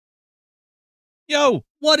Yo,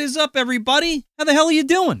 what is up, everybody? How the hell are you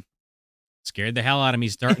doing? Scared the hell out of me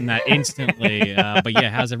starting that instantly. But yeah,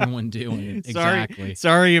 how's everyone doing? Exactly.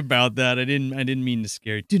 Sorry about that. I didn't mean to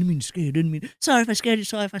scare you. Didn't mean to scare you. Didn't mean. Sorry if I scared you.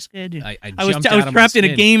 Sorry if I scared you. I was jumped out of my trapped in a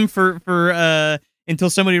skin. game for until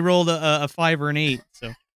somebody rolled a 5 or an 8.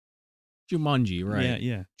 So Jumanji, right?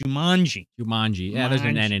 yeah. Jumanji. Yeah, there's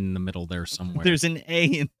an N in the middle there somewhere. There's an A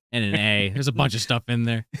in. And an A. There's a bunch of stuff in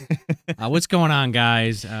there. What's going on,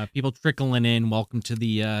 guys? People trickling in. Welcome to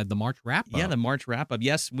the March wrap-up. Yeah, the March wrap-up.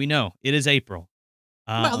 Yes, we know it is April.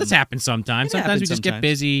 Well, this happens sometimes. Sometimes we just get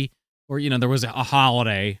busy, or there was a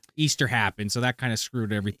holiday. Easter happened, so that kind of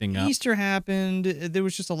screwed everything up. Easter happened. There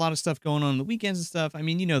was just a lot of stuff going on the weekends and stuff. I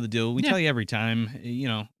mean, you know the deal. We tell you every time.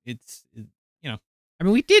 It's. I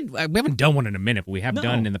mean, we haven't done one in a minute, but we have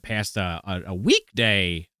done in the past a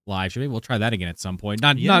weekday live show. Maybe we'll try that again at some point.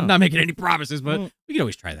 Not making any promises, but we can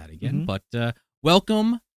always try that again. But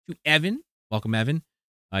welcome to Evan. Welcome, Evan.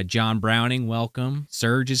 John Browning, welcome.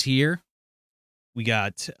 Serge is here. We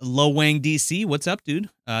got Lo Wang DC. What's up, dude?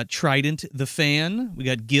 Trident the Fan. We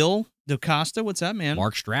got Gil DaCosta. What's up, man?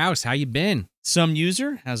 Mark Strauss, how you been? Some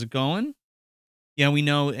user. How's it going? Yeah, we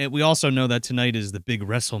know. We also know that tonight is the big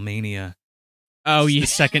WrestleMania. Oh, yeah. The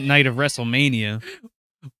second night of WrestleMania.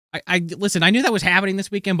 I listen, I knew that was happening this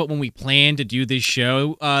weekend, but when we planned to do this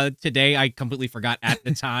show today, I completely forgot at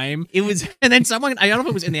the time. It was, and then someone, I don't know if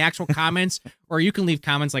it was in the actual comments, or you can leave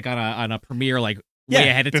comments like on a premiere like way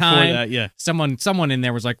ahead of time. That, yeah. Someone in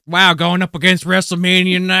there was like, wow, going up against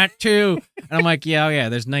WrestleMania night 2. And I'm like, yeah,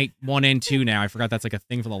 there's night 1 and 2 now. I forgot that's like a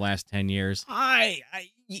thing for the last 10 years.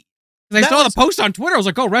 I saw the post on Twitter. I was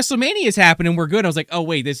like, "Oh, WrestleMania is happening. We're good." I was like, "Oh,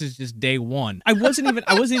 wait, this is just day 1." I wasn't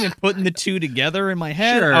even putting the two together in my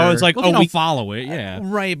head. Sure. I was like, well, we follow it, yeah,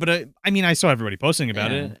 right." But I mean, I saw everybody posting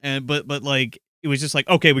about it, and but like it was just like,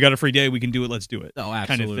 okay, we got a free day, we can do it. Let's do it. Oh,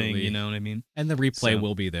 absolutely, kind of thing. You know what I mean? And the replay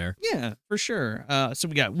will be there. Yeah, for sure. So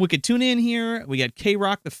we got Wicked Tuna in here. We got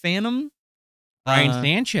K-Rock the Phantom. Brian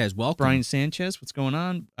Sanchez, welcome. Brian Sanchez, what's going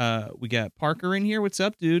on? We got Parker in here. What's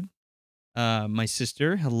up, dude? My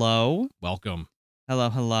sister, hello. Welcome.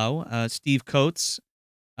 Hello. Steve Coates,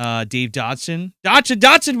 Dave Dodson.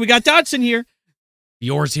 Dodson, we got Dodson here.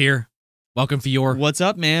 Fior's here. Welcome, Fior. What's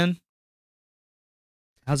up, man?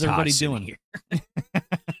 How's everybody doing?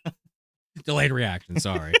 Delayed reaction,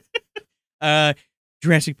 sorry.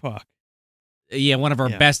 Jurassic Park. Yeah, one of our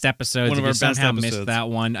best episodes. One of our somehow best episodes. Missed that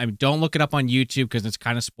one. I mean, don't look it up on YouTube because it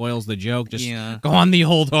kind of spoils the joke. Just go go on the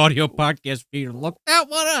old audio podcast feed and look that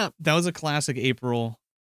one up. That was a classic April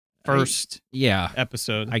 1st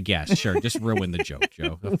episode. I guess. Sure. Just ruin the joke,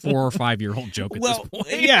 Joe. A 4 or 5-year-old joke at this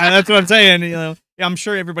point. Yeah, that's what I'm saying. I'm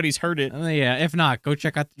sure everybody's heard it. Yeah, if not, go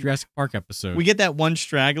check out the Jurassic Park episode. We get that one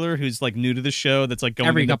straggler who's like new to the show that's like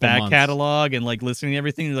going in the back catalog and like listening to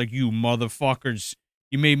everything. They're like, you motherfuckers,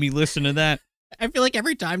 you made me listen to that. I feel like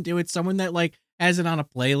every time, dude, it's someone that like has it on a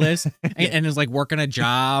playlist and is like working a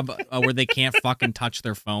job where they can't fucking touch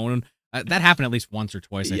their phone. That happened at least once or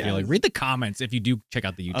twice. I feel like. Read the comments if you do check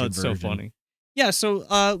out the YouTube version. It's so funny. Yeah, so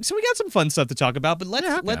we got some fun stuff to talk about, but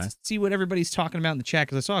let's see what everybody's talking about in the chat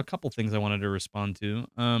because I saw a couple things I wanted to respond to.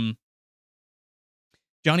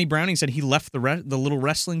 Johnny Browning said he left the little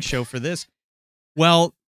wrestling show for this.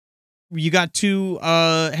 Well, you got 2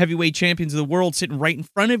 heavyweight champions of the world sitting right in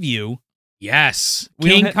front of you. Yes,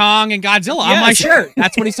 King Kong and Godzilla on my shirt.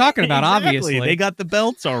 That's what he's talking about, obviously. They got the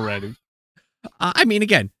belts already. I mean,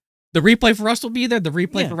 again, the replay for us will be there. The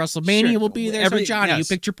replay for WrestleMania will be there. So, Johnny, you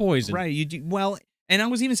picked your poison. Right. You do well. And I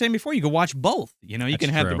was even saying before, you can watch both. You can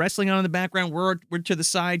have the wrestling on in the background. We're to the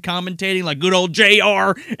side commentating like good old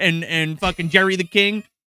JR and fucking Jerry the King.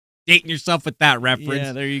 Dating yourself with that reference.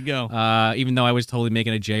 Yeah, there you go. Even though I was totally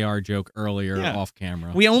making a JR joke earlier off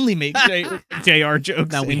camera. We only make JR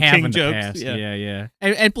jokes. No, we and have King in the jokes. past. Yeah.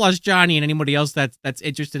 And plus Johnny and anybody else that's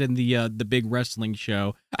interested in the big wrestling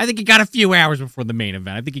show. I think he got a few hours before the main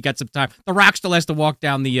event. I think he got some time. The Rock still has to walk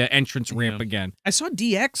down the entrance ramp again. I saw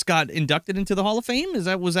DX got inducted into the Hall of Fame.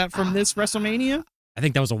 Was that from this WrestleMania? I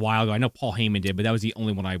think that was a while ago. I know Paul Heyman did, but that was the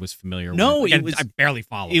only one I was familiar with. No, I barely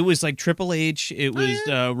followed. It was like Triple H. It was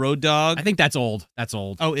Road Dogg. I think that's old. That's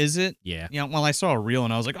old. Oh, is it? Yeah. Yeah. Well, I saw a reel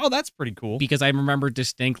and I was like, oh, that's pretty cool. Because I remember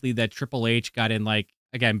distinctly that Triple H got in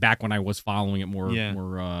again, back when I was following it more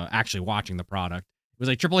actually watching the product. It was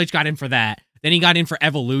like Triple H got in for that. Then he got in for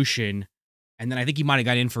Evolution. And then I think he might have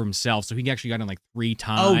got in for himself, so he actually got in like 3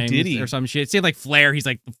 times. Oh, did he? Or some shit. Say like Flair, he's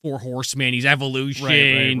like the 4 Horsemen, he's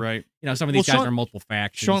Evolution. Right. You know, some of these guys are multiple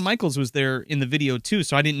factions. Shawn Michaels was there in the video too,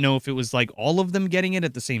 so I didn't know if it was like all of them getting it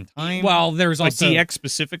at the same time. Well, there's like also DX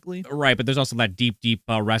specifically. Right, but there's also that deep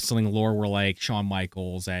wrestling lore where like Shawn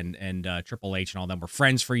Michaels and Triple H and all them were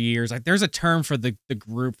friends for years. Like there's a term for the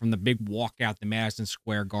group from the big walkout, the Madison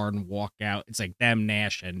Square Garden walkout. It's like them,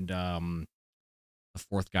 Nash, and the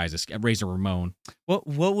 4th guy's Razor Ramon. What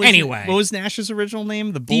was anyway? What was Nash's original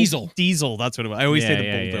name? The Diesel. Diesel. That's what it was. I always say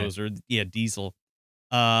the bulldozer. Yeah, Diesel.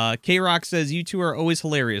 K-Rock says you two are always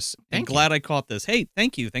hilarious. I'm glad I caught this. Hey,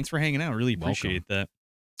 thank you. Thanks for hanging out. Really appreciate that.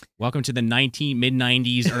 Welcome to the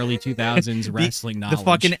mid-90s, early 2000s wrestling knowledge. The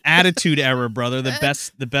fucking attitude era, brother. The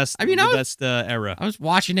best. I mean, the best era. I was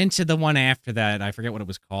watching into the one after that. I forget what it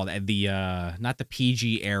was called. The not the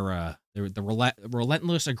PG era. The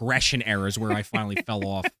relentless aggression era is where I finally fell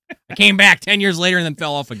off. I came back 10 years later and then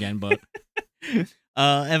fell off again. But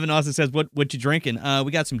Evan Austin says, "What you drinking?"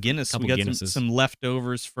 We got some Guinness. We got some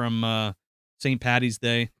leftovers from St. Patty's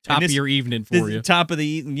Day. Top of your evening for you. Top of the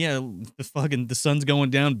evening. Yeah, the sun's going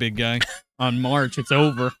down, big guy. On March, it's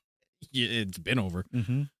over. Yeah, it's been over.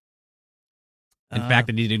 Mm-hmm. In fact,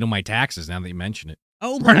 I need to know my taxes now that you mention it.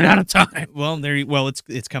 Oh, running out of time. Well,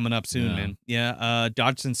 it's coming up soon, man. Yeah.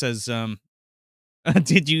 Dodgson says,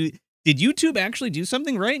 did YouTube actually do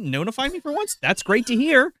something right and notify me for once? That's great to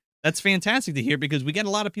hear. That's fantastic to hear because we get a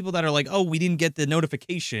lot of people that are like, oh, we didn't get the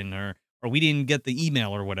notification or we didn't get the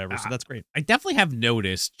email or whatever. So that's great. I definitely have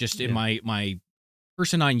noticed just in my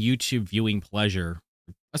person on YouTube viewing pleasure.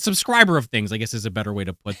 A subscriber of things, I guess, is a better way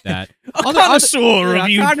to put that. A connoisseur of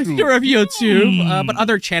YouTube. But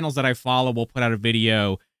other channels that I follow will put out a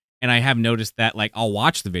video, and I have noticed that, like, I'll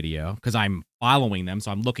watch the video because I'm following them,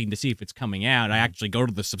 so I'm looking to see if it's coming out. I actually go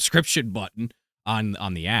to the subscription button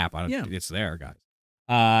on the app. It's there, guys.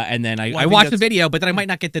 And then I watch the video, but then I might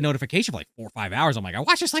not get the notification for like 4 or 5 hours. I'm like, I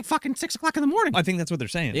watched this like fucking 6 o'clock in the morning. I think that's what they're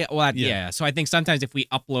saying. Yeah, well, yeah. So I think sometimes if we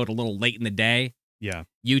upload a little late in the day,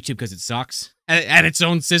 YouTube, because it sucks, and its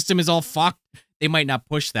own system is all fucked, they might not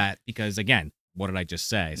push that because, again, what did I just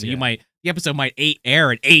say? So the episode might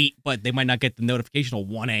air at 8, but they might not get the notification till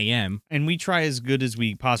 1 a.m. And we try as good as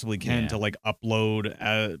we possibly can to like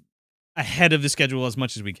upload ahead of the schedule as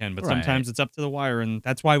much as we can, but sometimes it's up to the wire, and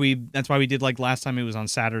that's why we did like last time it was on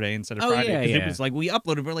Saturday instead of Friday. Because it was like we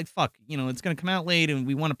uploaded, we're like, fuck, it's gonna come out late, and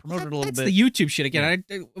we want to promote it a little bit. That's the YouTube shit again.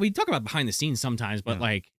 We talk about behind the scenes sometimes, but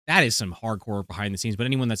like that is some hardcore behind the scenes. But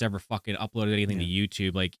anyone that's ever fucking uploaded anything to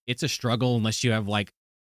YouTube, like it's a struggle unless you have like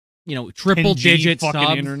triple digit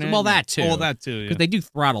subs. Internet. Well, that too. Oh, that too. Because they do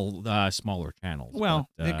throttle smaller channels. Well,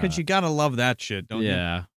 because you gotta love that shit, don't you?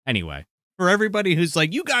 Yeah. Anyway. For everybody who's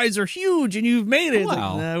like, you guys are huge and you've made it.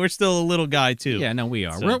 Well, like, we're still a little guy, too. Yeah, no, we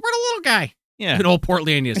are. So, we're the little guy. Yeah. An old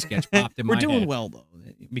Portlandia sketch popped in my head. We're doing well, though,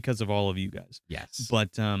 because of all of you guys. Yes.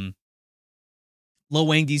 But Low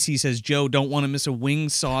Wang DC says, Joe, don't want to miss a wing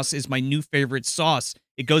sauce is my new favorite sauce.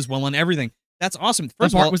 It goes well on everything. That's awesome.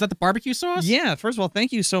 First of all, was that the barbecue sauce? Yeah. First of all,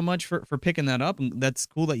 thank you so much for picking that up. That's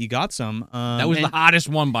cool that you got some. That was the hottest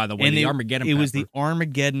one, by the way, the Armageddon pepper. It was the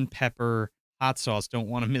Armageddon pepper hot sauce. Don't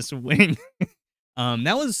want to miss a wing.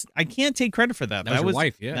 That was, I can't take credit for that. That was your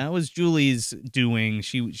wife, yeah. That was Julie's doing.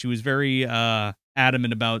 She was very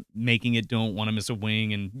adamant about making it don't want to miss a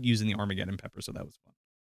wing and using the Armageddon pepper, so that was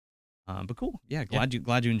fun. But cool. Yeah, glad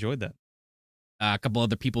you enjoyed that. A couple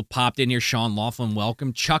other people popped in here. Sean Laughlin,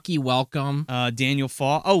 welcome. Chucky, welcome. Daniel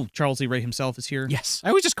Faw. Oh, Charles Lee Ray himself is here. Yes. I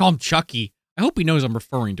always just call him Chucky. I hope he knows I'm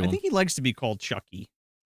referring to him. I think he likes to be called Chucky.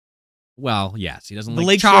 Well, yes. He doesn't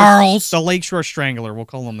Charles. The Lakeshore Strangler. We'll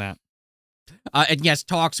call him that. And yes,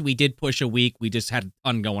 talks, we did push a week. We just had a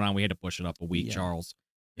ton going on. We had to push it up a week, Charles.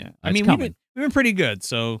 Yeah. I mean, we've been pretty good,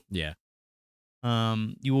 so. Yeah.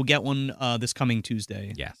 You will get one this coming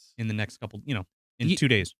Tuesday. Yes. In the next couple, in 2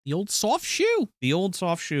 days. The old soft shoe. The old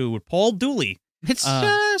soft shoe with Paul Dooley. It's,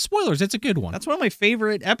 spoilers, it's a good one. That's one of my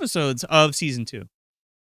favorite episodes of season 2.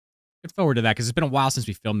 Look forward to that because it's been a while since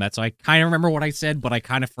we filmed that, so I kind of remember what I said, but I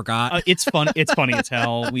kind of forgot. It's fun. It's funny as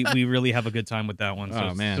hell. We really have a good time with that one.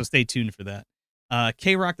 So, man. So stay tuned for that.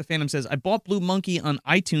 K-Rock the Phantom says, I bought Blue Monkey on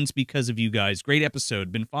iTunes because of you guys. Great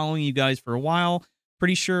episode. Been following you guys for a while.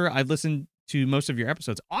 Pretty sure I've listened to most of your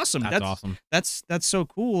episodes. Awesome. That's awesome. That's so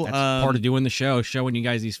cool. That's part of doing the show, showing you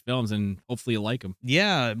guys these films, and hopefully you like them.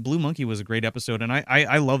 Yeah, Blue Monkey was a great episode, and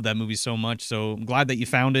I love that movie so much, so I'm glad that you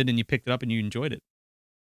found it and you picked it up and you enjoyed it.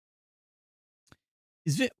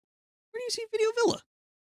 Where do you see Video Villa?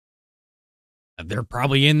 They're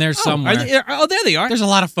probably in there somewhere. There they are. There's a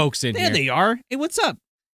lot of folks in here. There they are. Hey, what's up?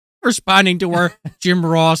 Responding to our Jim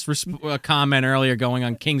Ross comment earlier going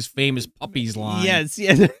on King's famous puppies line. Yes.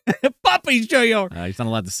 Puppies, Joe. He's not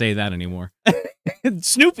allowed to say that anymore.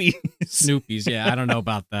 Snoopy. Snoopies, yeah, I don't know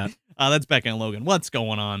about that. That's Becca and Logan. What's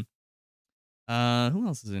going on? Who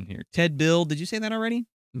else is in here? Ted Bill. Did you say that already?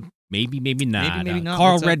 Maybe not. Maybe not.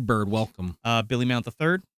 Carl Redbird, welcome. Billy Mount the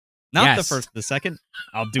third. Not the first, the second.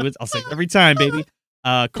 I'll do it. I'll say it every time, baby.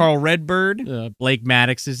 Carl Redbird. Blake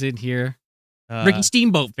Maddox is in here. Ricky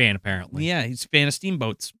Steamboat fan, apparently. Yeah, he's a fan of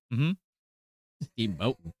steamboats.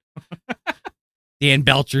 Steamboat. Dan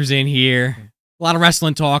Belcher's in here. A lot of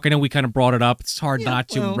wrestling talk. I know we kind of brought it up. It's hard not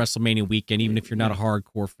to WrestleMania weekend, even if you're not a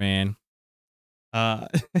hardcore fan.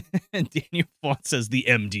 And Daniel Font says the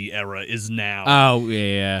MD era is now. Oh,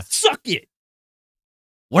 yeah. Suck it.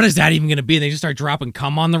 What is that even going to be? They just start dropping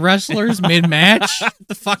cum on the wrestlers mid-match? What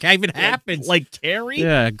the fuck even happens? Like Carrie?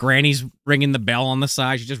 Yeah, Granny's ringing the bell on the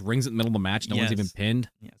side. She just rings it in the middle of the match. No one's even pinned.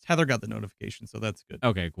 Yes, Heather got the notification, so that's good.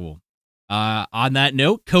 Okay, cool. On that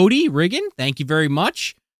note, Cody Riggin, thank you very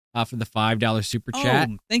much for the $5 super chat.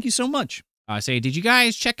 Thank you so much. Did you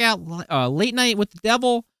guys check out Late Night with the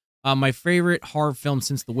Devil? My favorite horror film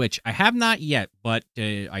since The Witch. I have not yet, but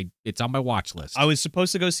it's on my watch list. I was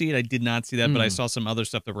supposed to go see it. I did not see that, but I saw some other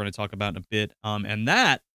stuff that we're going to talk about in a bit. And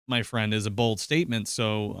that, my friend, is a bold statement.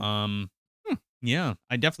 So, yeah,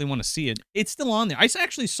 I definitely want to see it. It's still on there. I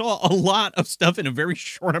actually saw a lot of stuff in a very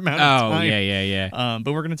short amount of time. Oh, yeah.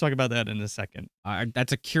 But we're going to talk about that in a second.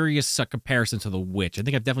 That's a curious comparison to The Witch. I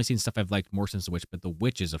think I've definitely seen stuff I've liked more since The Witch, but The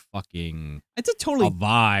Witch is a fucking a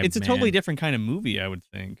vibe. It's a totally different kind of movie, I would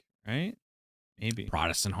think. Right? Maybe.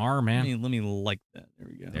 Protestant horror, man. Let me like that. There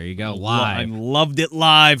we go. There you go. Live. I loved it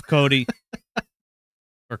live, Cody.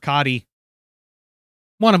 Or Cody.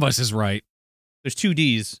 One of us is right. There's 2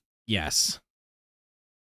 Ds. Yes.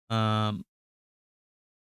 Parker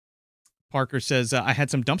says, I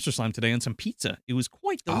had some dumpster slime today and some pizza. It was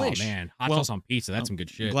quite delicious. Oh, man. Hot sauce on pizza. That's some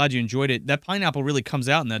good shit. I'm glad you enjoyed it. That pineapple really comes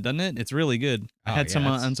out in that, doesn't it? It's really good. I had some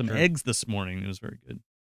on some eggs this morning. It was very good.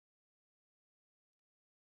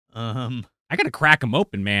 I gotta crack them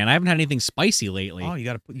open, man. I haven't had anything spicy lately. Oh, you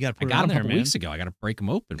gotta put it on there, man. I got them a couple weeks ago. I gotta break them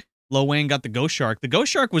open. Lo Wang got the Ghost Shark. The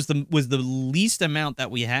Ghost Shark was the least amount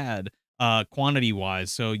that we had, quantity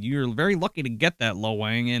wise. So you're very lucky to get that, Lo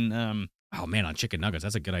Wang. And oh man, on chicken nuggets,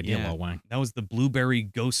 that's a good idea, Lo Wang. That was the blueberry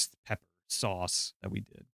ghost pepper sauce that we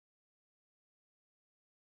did.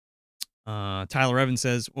 Tyler Evans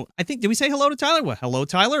says, well, did we say hello to Tyler? Well, hello,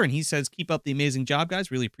 Tyler. And he says, keep up the amazing job,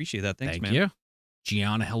 guys. Really appreciate that. Thanks, man. Thank you.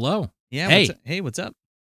 Gianna, hello. Yeah. Hey. What's up?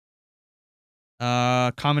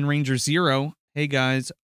 Common Ranger Zero. Hey,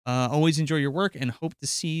 guys. Always enjoy your work and hope to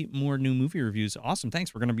see more new movie reviews. Awesome.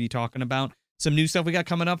 Thanks. We're going to be talking about some new stuff we got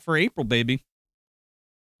coming up for April, baby.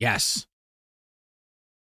 Yes.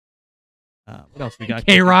 What else we got?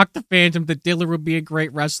 K-Rock the Phantom. The Diller would be a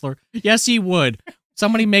great wrestler. Yes, he would.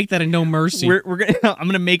 Somebody make that a No Mercy. I'm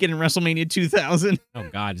gonna make it in WrestleMania 2000. Oh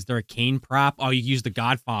God, is there a Kane prop? Oh, you use the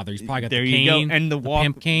Godfather. He's probably got there the cane. There you go, and the walk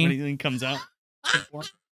pimp cane when he comes out.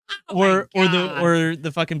 or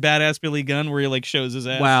the fucking badass Billy Gunn where he like shows his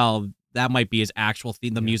ass. Well, that might be his actual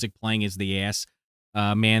theme. The music playing is the ass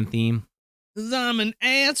man theme. 'Cause I'm an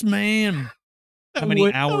ass man. How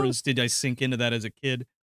many hours did I sink into that as a kid?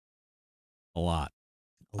 A lot.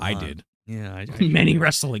 I did. Yeah, I many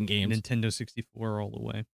wrestling games. Nintendo 64 all the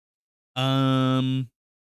way.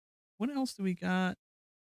 What else do we got?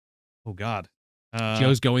 Oh God.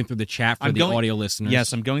 Joe's going through the chat for the audio listeners.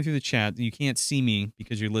 Yes, I'm going through the chat. You can't see me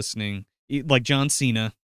because you're listening. Like John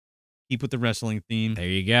Cena, he put the wrestling theme. There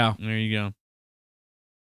you go. There you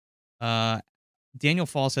go. Daniel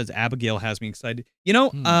Fall says Abigail has me excited. You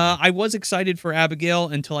know, I was excited for Abigail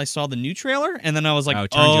until I saw the new trailer, and then I was like,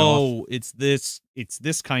 "Oh, it's this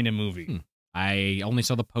kind of movie." I only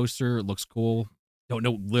saw the poster. It looks cool. Don't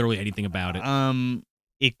know literally anything about it.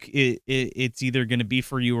 It's either going to be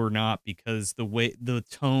for you or not because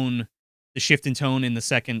the shift in tone in the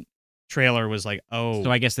second trailer was like, oh.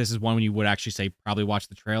 So I guess this is one you would actually say probably watch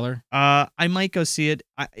the trailer. I might go see it.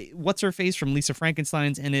 What's her face from Lisa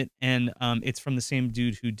Frankenstein's in it, and it's from the same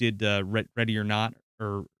dude who did Ready or Not,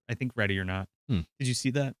 or I think Ready or Not. Did you see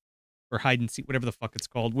that? Or Hide and Seek, whatever the fuck it's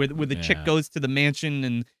called, where the chick goes to the mansion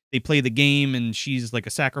and they play the game, and she's like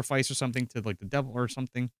a sacrifice or something to like the devil or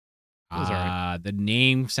something. It was all right. The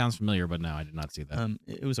name sounds familiar, but no, I did not see that.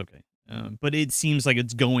 It was okay. But it seems like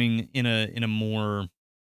it's going in a more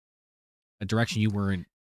a direction you weren't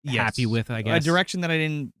happy with, I guess. A direction that I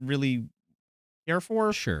didn't really care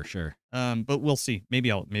for. Sure. But we'll see.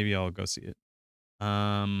 Maybe I'll go see it.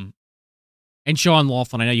 And Sean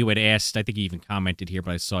Laughlin, I know you had asked, I think you even commented here,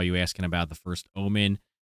 but I saw you asking about the first Omen.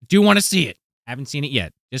 Do want to see it. Haven't seen it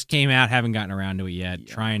yet. Just came out. Haven't gotten around to it yet.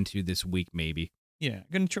 Yeah. Trying to this week, maybe. Yeah,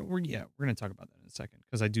 we're gonna talk about that in a second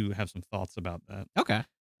because I do have some thoughts about that. Okay.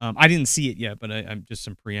 I didn't see it yet, but I'm just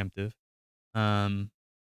some preemptive.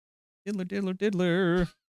 Diddler.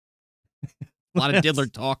 A lot of diddler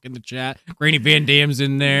talk in the chat. Granny Van Dam's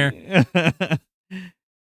in there.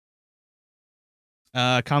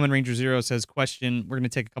 Common Ranger Zero says, question. We're gonna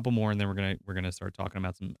take a couple more, and then we're gonna start talking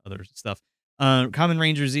about some other stuff. Common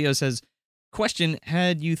Ranger Zero says, question: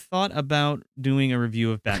 had you thought about doing a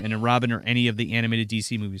review of Batman and Robin or any of the animated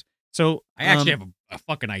DC movies? So I actually have a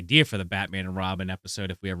fucking idea for the Batman and Robin episode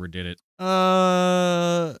if we ever did it.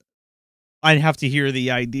 I'd have to hear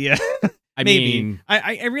the idea. I Maybe. mean,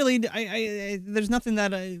 I really, there's nothing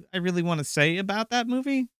that I really want to say about that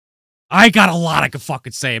movie. I got a lot I could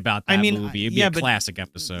fucking say about that movie. It'd be a but, classic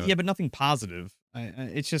episode. Yeah, but nothing positive.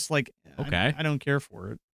 It's just like, okay, I don't care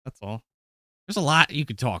for it. That's all. There's a lot you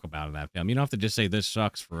could talk about in that film. You don't have to just say this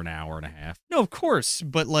sucks for an hour and a half. No, of course,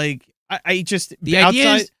 but like, I just the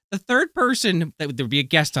idea is the third person that would be a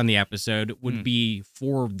guest on the episode would be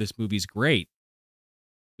for this movie's great.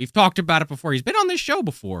 We've talked about it before. He's been on this show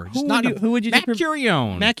before. Who would you? Matt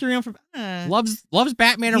Curione. Matt Curione from loves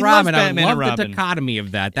Batman and Robin. Batman I love and Robin. the dichotomy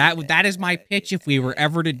of that. That is my pitch if we were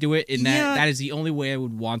ever to do it. And that is the only way I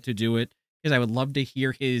would want to do it because I would love to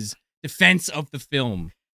hear his defense of the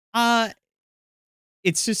film.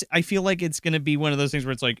 It's just, I feel like it's going to be one of those things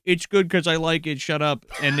where it's like, it's good because I like it, shut up.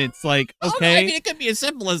 And it's like, okay. I mean, it could be as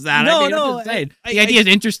simple as that. No, the idea is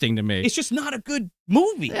interesting to me. It's just not a good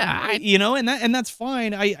movie. Yeah. And that's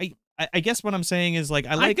fine. I guess what I'm saying is like,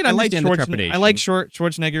 I like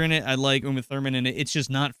Schwarzenegger in it. I like Uma Thurman in it. It's just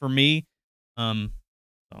not for me. I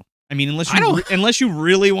mean, unless you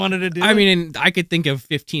really wanted to do it. I mean, I could think of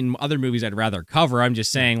 15 other movies I'd rather cover. I'm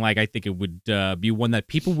just saying, like, I think it would be one that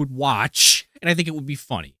people would watch, and I think it would be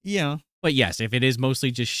funny. Yeah. But yes, if it is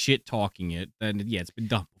mostly just shit talking it, then yeah, it's been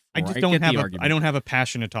done before. I don't have a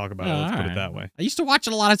passion to talk about it. Let's put it that way. I used to watch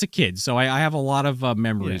it a lot as a kid, so I have a lot of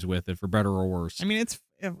memories with it, for better or worse. I mean, it's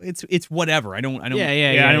whatever. I don't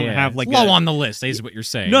have like low on the list. Is what you're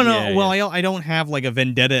saying. No. Well, I don't have like a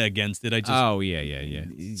vendetta against it. I just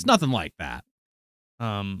It's nothing like that.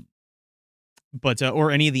 But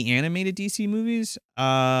or any of the animated DC movies.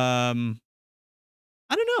 I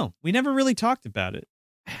don't know. We never really talked about it.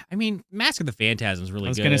 I mean, Mask of the Phantasm is really good. I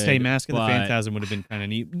was going to say Mask of the Phantasm would have been kind of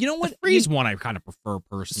neat. You know what? The Freeze one I kind of prefer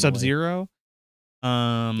personally. Sub-Zero.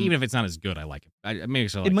 Even if it's not as good, I like it. It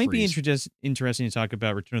might Freeze. be interesting to talk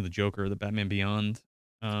about Return of the Joker, the Batman Beyond.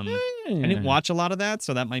 I didn't watch a lot of that,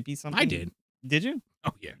 so that might be something. I did. Did you?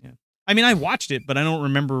 Oh, yeah. I mean, I watched it, but I don't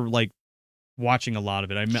remember like watching a lot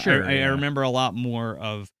of it. I remember a lot more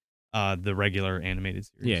of the regular animated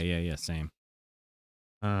series. Yeah, same.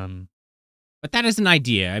 But that is an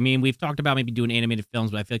idea. I mean, we've talked about maybe doing animated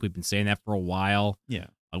films, but I feel like we've been saying that for a while. Yeah.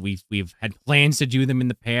 We've had plans to do them in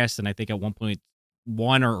the past, and I think at one point,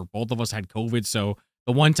 one or both of us had COVID, so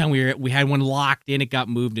the one time we had one locked in, it got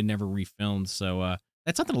moved and never refilmed. So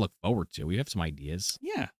that's something to look forward to. We have some ideas.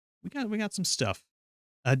 Yeah, we got some stuff.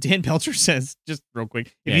 Dan Belcher says, just real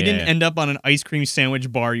quick, if you didn't end up on an ice cream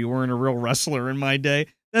sandwich bar, you weren't a real wrestler in my day.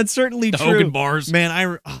 That's certainly true. Hogan bars,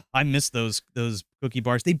 man. I miss those cookie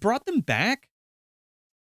bars. They brought them back,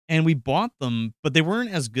 and we bought them, but they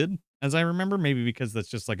weren't as good as I remember. Maybe because that's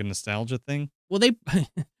just like a nostalgia thing. Well, they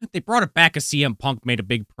brought it back. A CM Punk made a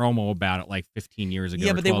big promo about it like 15 years ago.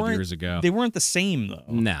 Yeah, or but 12 years ago. They weren't the same though.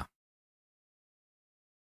 No,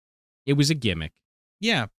 it was a gimmick.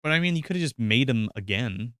 Yeah, but I mean, you could have just made them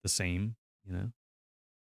again the same, you know.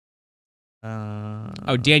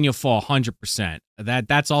 Daniel Fall, 100%.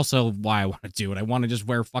 That's also why I want to do it. I want to just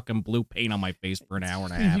wear fucking blue paint on my face for an hour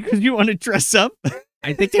and a half. Because you want to dress up?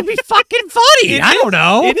 I think that'd be fucking funny. I don't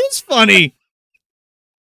know. It is funny.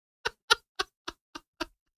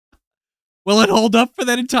 Will it hold up for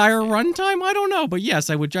that entire runtime? I don't know. But yes,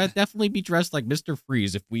 I would definitely be dressed like Mr.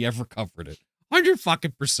 Freeze if we ever covered it.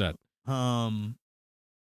 100%.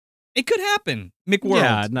 It could happen. McWorld,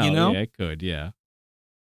 yeah, no, you know? Yeah, it could, yeah.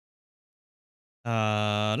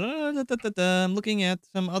 I'm looking at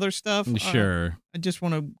some other stuff. Sure. I just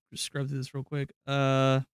want to scrub through this real quick.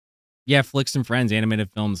 Yeah, Flicks and Friends, animated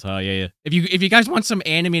films. Yeah. If you guys want some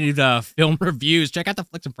animated film reviews, check out the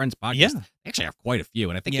Flicks and Friends podcast. Yeah. They actually have quite a few,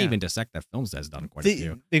 and I think even Dissect That Films has done quite a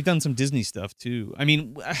few. They've done some Disney stuff too. I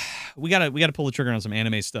mean, we gotta pull the trigger on some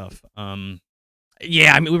anime stuff.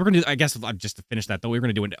 Yeah, I mean, we were gonna do. I guess just to finish that though, we were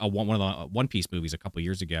gonna do one of the One Piece movies a couple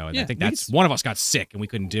years ago, and I think one of us got sick and we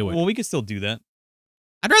couldn't do it. Well, we could still do that.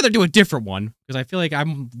 I'd rather do a different one because I feel like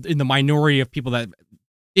I'm in the minority of people that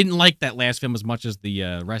didn't like that last film as much as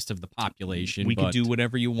the rest of the population. We could do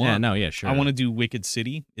whatever you want. Yeah, no, yeah, sure. I want to do Wicked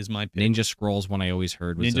City is my pick. Ninja Scrolls one I always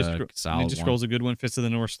heard was solid Ninja Scrolls a good one. Fist of the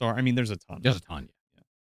North Star. I mean, there's a ton. There's a ton.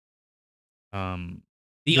 Yeah.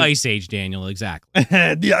 The Ice Age, Daniel, exactly.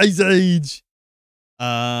 The Ice Age.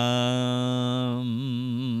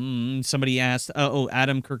 Somebody asked.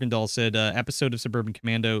 Adam Kirkendall said, "Episode of Suburban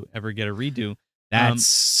Commando ever get a redo?"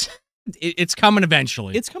 That's it's coming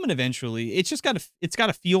eventually. It's coming eventually. It's just got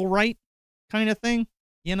to feel right, kind of thing.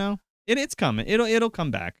 You know, it's coming. It'll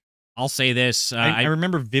come back. I'll say this. I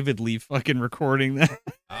remember vividly fucking recording that.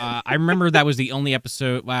 I remember that was the only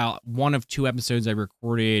episode. Well, one of 2 episodes I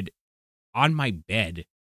recorded on my bed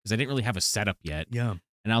because I didn't really have a setup yet. Yeah.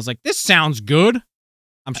 And I was like, this sounds good.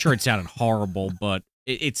 I'm sure it sounded horrible, but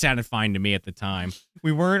it sounded fine to me at the time.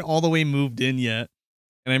 We weren't all the way moved in yet.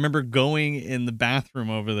 And I remember going in the bathroom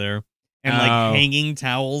over there and like hanging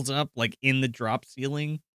towels up like in the drop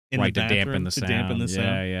ceiling in the bathroom to dampen the sound. Dampen the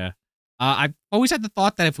sound. Yeah. I've always had the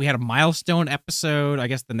thought that if we had a milestone episode, I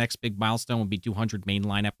guess the next big milestone would be 200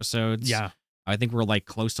 mainline episodes. Yeah. I think we're like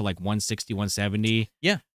close to like 160, 170.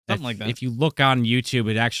 Yeah. Something like that. If you look on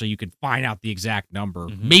YouTube, you could find out the exact number.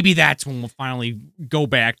 Maybe that's when we'll finally go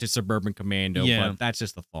back to Suburban Commando. Yeah. But that's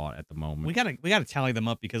just the thought at the moment. We gotta tally them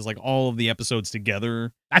up because like all of the episodes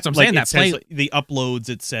together. That's what I'm saying. The uploads,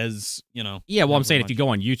 it says, you know. Yeah, well, I'm saying if you go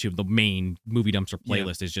on YouTube, the main Movie Dumpster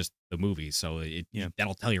playlist is just the movies, so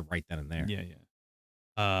that'll tell you right then and there. Yeah.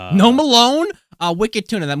 No Malone, Wicked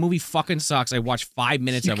Tuna. That movie fucking sucks. I watched 5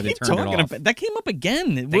 minutes of it and turned it off. That came up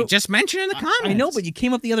again. They just mentioned it in the comments. I know, but you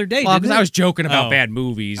came up the other day. Well, because I was joking about bad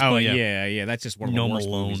movies. Oh, but yeah. That's just one of the worst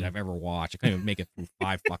movies I've ever watched. I couldn't even make it through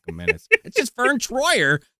 5 fucking minutes. It's just Vern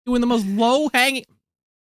Troyer doing the most low-hanging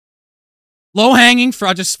fruit.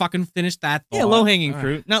 I'll just fucking finish that thought. Yeah, low-hanging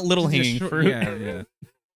fruit, not little-hanging fruit. Yeah.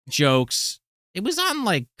 Jokes. It was on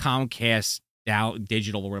like Comcast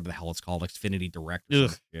Digital or whatever the hell it's called, Xfinity Direct or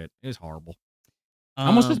some shit. It was horrible.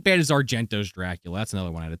 Almost as bad as Argento's Dracula. That's another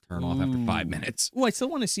one I had to turn off after 5 minutes. Oh, I still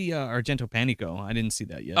want to see Argento Panico. I didn't see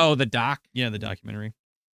that yet. Oh, the doc? Yeah, the documentary.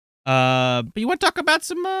 But you want to talk about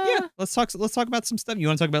some Yeah, let's talk about some stuff. You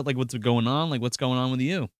want to talk about like what's going on? Like what's going on with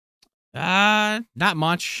you? Not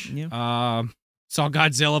much. Yeah. Saw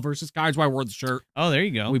Godzilla versus Guys Why I Wore the Shirt. Oh, there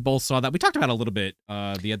you go. We both saw that. We talked about it a little bit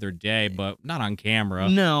the other day, but not on camera.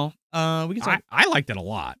 No. We can talk. I liked it a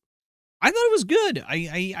lot. I thought it was good.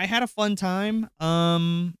 I had a fun time.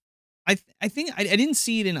 I think I didn't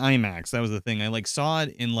see it in IMAX. That was the thing. I like saw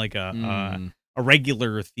it in like a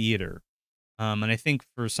regular theater. And I think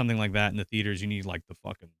for something like that in the theaters, you need like the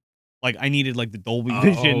fucking I needed like the Dolby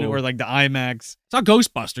Vision or like the IMAX. I saw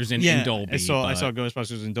Ghostbusters in Dolby. I saw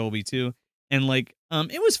Ghostbusters in Dolby too. And like,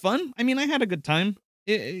 it was fun. I mean, I had a good time.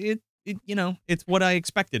 It you know, it's what I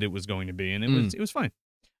expected it was going to be, and it was fine.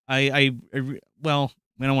 Well, I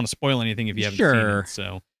don't want to spoil anything if you haven't seen it.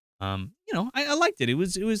 So, you know, I liked it.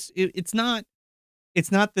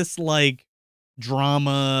 It's not this like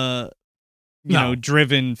drama, you know,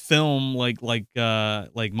 driven film like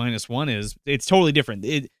 -1 is. It's totally different.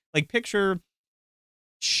 It like picture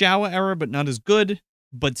Showa era, but not as good,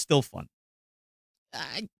 but still fun.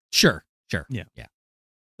 Sure. Yeah.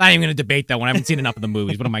 Not even going to debate that one. I haven't seen enough of the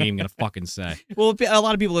movies. What am I even going to fucking say? Well, a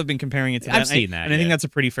lot of people have been comparing it to that. I've seen that. And I think that's a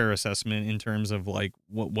pretty fair assessment in terms of like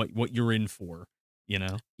what you're in for, you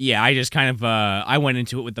know? Yeah, I just kind of, I went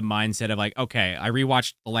into it with the mindset of like, okay, I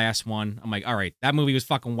rewatched the last one. I'm like, all right, that movie was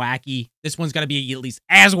fucking wacky. This one's got to be at least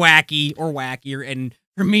as wacky or wackier. And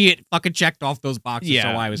for me, it fucking checked off those boxes, so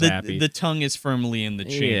I was happy. The tongue is firmly in the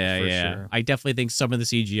cheek, for sure. I definitely think some of the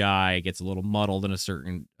CGI gets a little muddled in a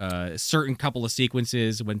certain couple of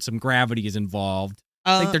sequences when some gravity is involved.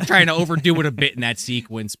 I think they're trying to overdo it a bit in that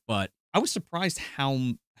sequence, but I was surprised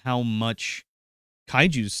how much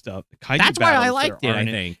kaiju stuff. That's why I liked it, I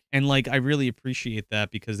think. And like I really appreciate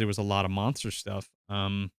that because there was a lot of monster stuff.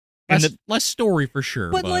 Less story for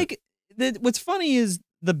sure. But like what's funny is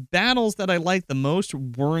the battles that I liked the most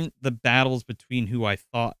weren't the battles between who I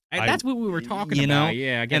thought. That's what we were talking about.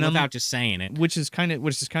 Yeah, again, without just saying it, which is kind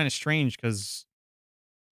of strange because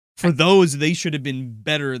for those they should have been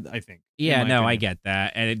better. I think. Yeah, no, I get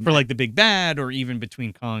that. And for like the big bad, or even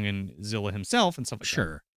between Kong and Zilla himself and stuff like that.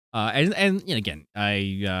 Sure. And you know, again,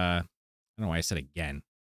 I don't know why I said again.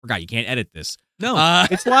 Forgot you can't edit this. No,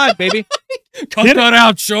 it's live, baby. Cut that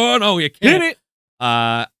out, Sean. Oh, you can't. Hit it.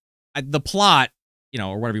 The plot, you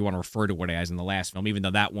know, or whatever you want to refer to it as in the last film, even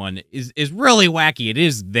though that one is really wacky, it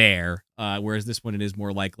is there. Whereas this one, it is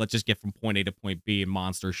more like, let's just get from point A to point B and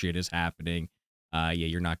monster shit is happening. Yeah,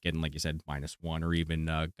 you're not getting, like you said, -1 or even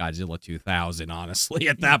Godzilla 2000, honestly,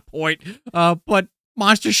 at that point. But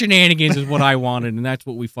monster shenanigans is what I wanted, and that's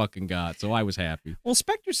what we fucking got. So I was happy. Well,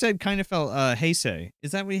 Spectre said kind of felt Heisei.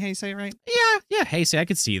 Is that what Heisei, right? Yeah. Heisei, I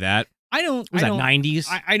could see that. Was that 90s?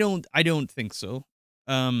 I don't think so.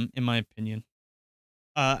 In my opinion.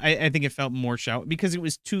 I think it felt more shout because it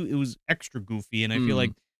was extra goofy, and I feel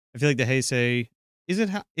like the Heisei is it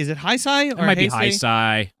Heisei or it might be Heisei?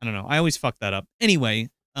 Heisei. I don't know. I always fuck that up. Anyway,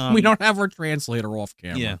 we don't have our translator off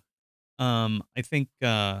camera. Yeah. I think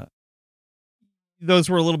those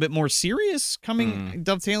were a little bit more serious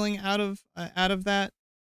dovetailing out of that.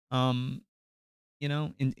 Into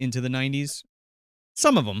the 90s.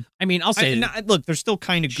 Some of them. I mean, I'll say look, they're still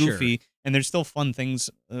kind of goofy and there's still fun things,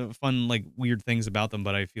 like weird things about them,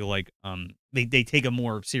 but I feel like they take a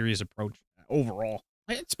more serious approach overall.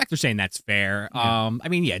 I expect they're saying that's fair. Yeah. I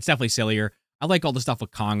mean, yeah, it's definitely sillier. I like all the stuff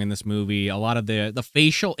with Kong in this movie. A lot of the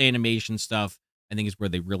facial animation stuff, I think, is where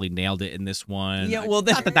they really nailed it in this one. Yeah, well,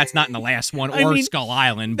 not that that's not in the last one I or mean, Skull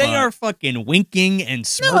Island. They but are fucking winking and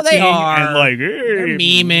smirking. No, they are. And like, they're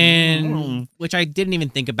memeing, which I didn't even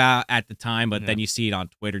think about at the time, but then you see it on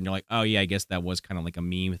Twitter and you're like, oh, yeah, I guess that was kind of like a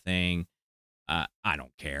meme thing. I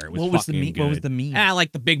don't care. It was fucking good. What was the meme?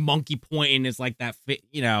 Like the big monkey pointing is like that,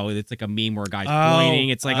 it's like a meme where a guy's pointing.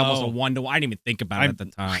 It's like almost a one-to-one. I didn't even think about it at the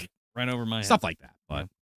time. Right over my head. Stuff like that. But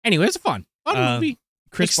anyway, it's a fun movie.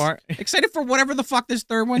 Chris Farr. Excited for whatever the fuck this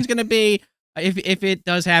third one's going to be. If it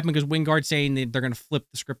does happen, because Wingard's saying that they're going to flip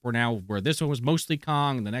the script where this one was mostly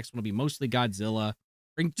Kong and the next one will be mostly Godzilla.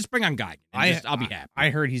 Just bring on Guy. I'll be happy.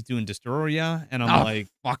 I heard he's doing Destroya, and I'm like,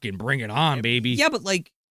 fucking bring it on, baby. Yeah, but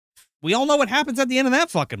like, we all know what happens at the end of that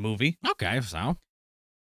fucking movie. Okay, so.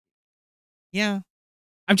 Yeah.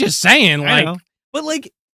 I'm just saying, like. But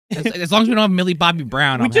like. as long as we don't have Millie Bobby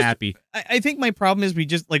Brown, I'm happy. I think my problem is we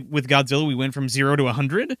just, like, with Godzilla, we went from 0 to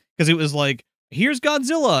 100, because it was like, here's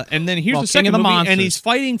Godzilla, and then here's the second movie, and he's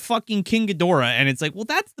fighting fucking King Ghidorah, and it's like, well,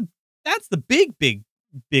 that's the big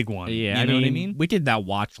one. Yeah, you know what I mean? We did that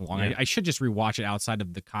watch long. Yeah. I should just rewatch it outside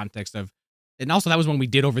of the context of, and also that was when we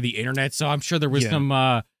did over the internet, so I'm sure there was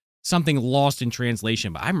some something lost in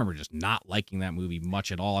translation, but I remember just not liking that movie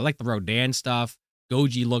much at all. I like the Rodan stuff.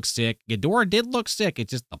 Goji looks sick. Ghidorah did look sick.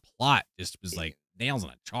 It's just the plot just was like nails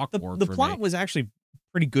on a chalkboard. The plot was actually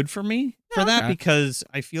pretty good for me for that, because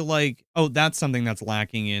I feel like that's something that's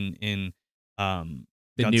lacking in the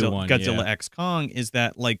Godzilla, new one, Godzilla X Kong, is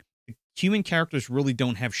that like the human characters really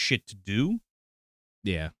don't have shit to do.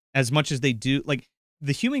 Yeah, as much as they do. Like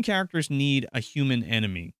the human characters need a human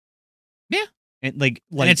enemy. Yeah, and like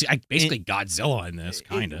and it's basically Godzilla in this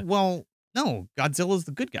kind of. Well, no, Godzilla's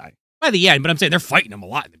the good guy. By the end, but I'm saying they're fighting him a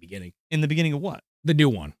lot in the beginning. In the beginning of what? The new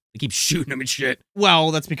one. They keep shooting him and shit. Well,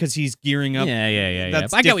 that's because he's gearing up. Yeah.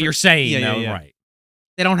 I get what you're saying, yeah. Right.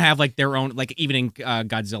 They don't have, like, their own, like, even in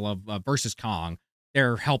Godzilla versus Kong,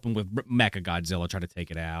 they're helping with Mecha Godzilla, try to take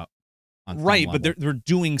it out. Right, but they're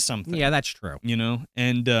doing something. Yeah, that's true. You know?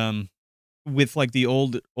 And with, like, the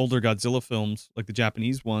older Godzilla films, like the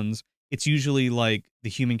Japanese ones, it's usually, like, the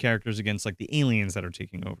human characters against, like, the aliens that are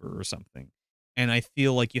taking over or something. And I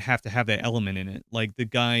feel like you have to have that element in it. Like the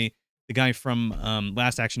guy from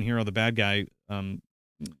Last Action Hero, the bad guy,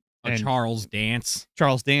 Charles Dance.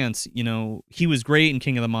 Charles Dance, you know, he was great in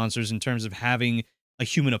King of the Monsters in terms of having a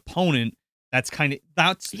human opponent.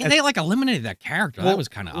 They like eliminated that character. That was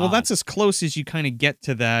kind of odd. That's as close as you kind of get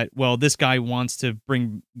to that. Well, this guy wants to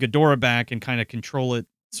bring Ghidorah back and kind of control it,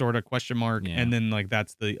 sort of question mark, and then like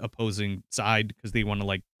that's the opposing side because they want to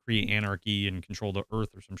like create anarchy and control the Earth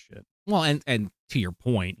or some shit. Well, and to your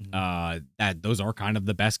point, that those are kind of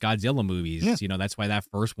the best Godzilla movies. Yeah. You know, that's why that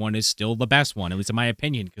first one is still the best one, at least in my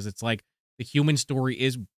opinion, because it's like the human story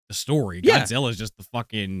is the story. Yeah. Godzilla is just the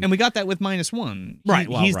fucking. And we got that with -1. Right.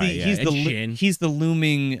 He's the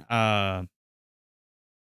looming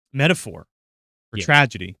metaphor for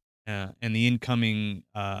tragedy, and the incoming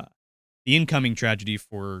tragedy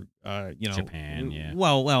for Japan. Yeah.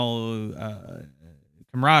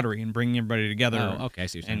 Camaraderie and bringing everybody together. Oh, okay.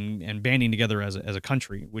 And banding together as a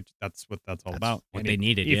country, which that's what that's all about. What they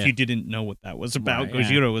needed. If you didn't know what that was about,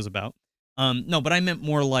 Gojira was about. No, but I meant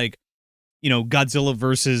more like, Godzilla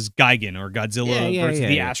versus Gigan or Godzilla versus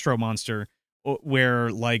the Astro Monster,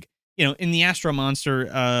 where like, in the Astro Monster,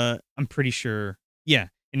 I'm pretty sure, in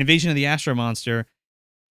Invasion of the Astro Monster,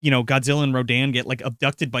 Godzilla and Rodan get like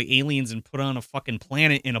abducted by aliens and put on a fucking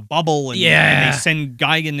planet in a bubble, and they send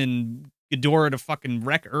Gigan and Ghidorah to fucking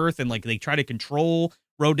wreck Earth, and like they try to control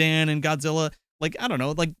Rodan and Godzilla. Like, I don't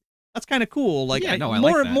know, like That's kind of cool. Like, I like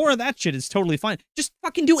that. More of that shit is totally fine. Just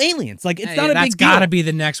fucking do Aliens. Like, it's not a big deal. That's gotta be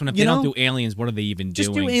the next one. If they don't do Aliens, what are they even doing?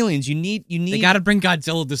 Just do Aliens. You need. They gotta bring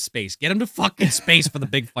Godzilla to space. Get him to fucking space for the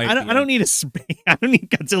big fight. I don't need a space. I don't need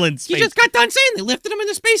Godzilla in space. You just got done saying they lifted him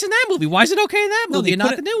into space in that movie. Why is it okay in that movie and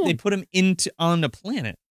not the new one? They put him on a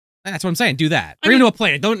planet. That's what I'm saying. Do that. Bring him to a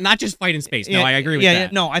planet. Not just fight in space. No, I agree with that. Yeah,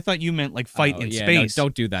 no, I thought you meant like fight in space. No,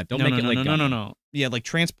 don't do that. Don't make it like no. Yeah, like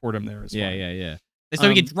transport him there as well. Yeah. So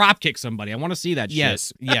we can drop kick somebody. I want to see that shit.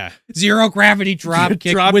 Yes, yeah. Zero gravity drop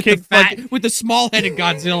kick with the small headed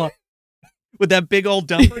Godzilla. With that big old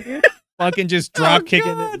dumper. Fucking just drop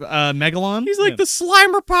kicking Megalon. He's like the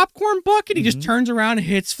Slimer popcorn bucket. He just turns around and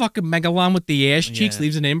hits fucking Megalon with the ass cheeks,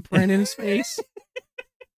 leaves an imprint in his face.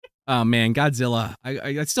 Oh man, Godzilla.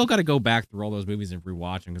 I still got to go back through all those movies and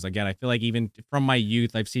rewatch them because again, I feel like even from my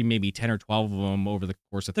youth, I've seen maybe 10 or 12 of them over the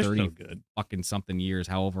course of 30 fucking something years.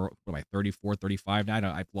 However, what am I, 34, 35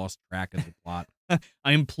 now? I've lost track of the plot.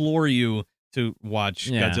 I implore you to watch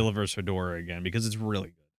Godzilla vs. Hedorah again because it's really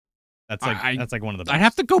good. That's like one of the best. I'd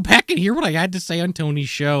have to go back and hear what I had to say on Tony's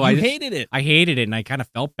show. I hated it. I hated it, and I kind of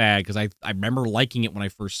felt bad because I remember liking it when I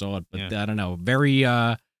first saw it, but I don't know. Very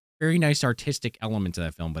nice artistic element to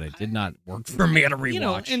that film, but it did not work for me at a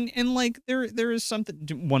rewatch. You know, and like there is something.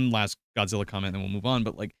 One last Godzilla comment, and then we'll move on.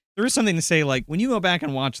 But like there is something to say. Like when you go back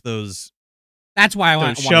and watch those, that's why I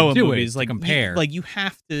want to do movies. It, like compare. You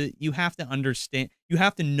have to understand. You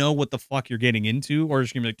have to know what the fuck you're getting into, or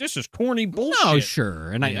it's gonna be like this is corny bullshit. No,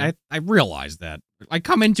 sure, and I realize that. I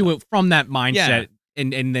come into it from that mindset. Yeah.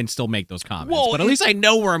 And then still make those comments. Well, but at least I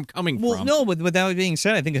know where I'm coming from. Well, no, but with that being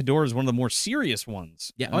said, I think Hedorah is one of the more serious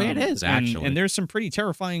ones. Yeah, it is, actually. And there's some pretty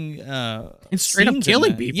terrifying and straight up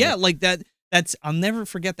killing people. Yeah, like that's I'll never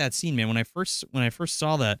forget that scene, man. When I first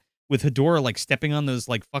saw that with Hedorah like stepping on those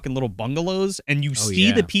like fucking little bungalows and you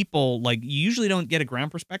see the people, like you usually don't get a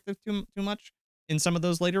ground perspective too much in some of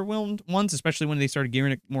those later ones, especially when they started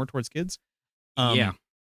gearing it more towards kids.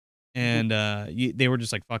 And they were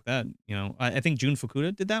just like, fuck that. You know, I think Jun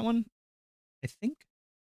Fukuda did that one. I think.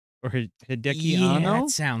 Or Hideki Anno? That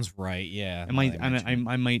sounds right, yeah. I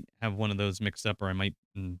might have one of those mixed up, or I might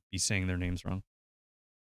be saying their names wrong.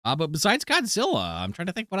 But besides Godzilla, I'm trying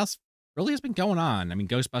to think what else really has been going on. I mean,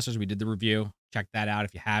 Ghostbusters, we did the review. Check that out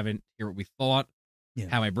if you haven't. Hear what we thought. Yeah.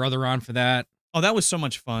 Have my brother on for that. Oh, that was so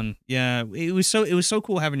much fun. Yeah, it was so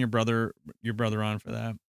cool having your brother on for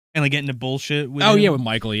that. And like getting to bullshit with him. Yeah, with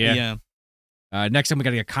Michael, yeah. Next time we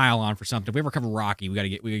gotta get Kyle on for something. If we ever cover Rocky,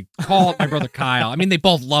 we call my brother Kyle. I mean, they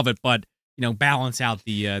both love it, but you know, balance out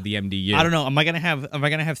the MDU. I don't know. Am I gonna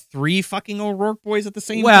have 3 fucking O'Rourke boys at the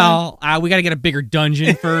same time? Well, we gotta get a bigger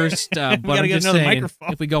dungeon first. But we gotta get another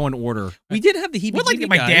microphone. If we go in order, we did have the heebie-jeebie. We'd like to get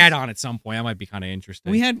my dad on at some point. That might be kind of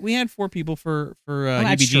interesting. We had 4 people for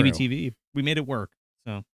heebie-jeebie TV. We made it work,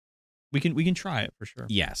 so we can try it for sure.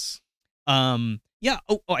 Yes. Yeah.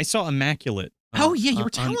 Oh, I saw Immaculate. You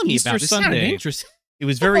were telling me Easter about this. Sunday. Interesting. It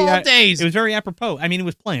was very It was very apropos. I mean, it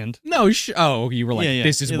was planned. No, you were like,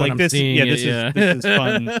 this is what I'm seeing. Yeah, this is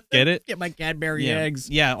fun. Get it? Get my Cadbury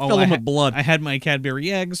eggs. Yeah. Fill them with blood. I had my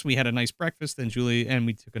Cadbury eggs. We had a nice breakfast. Then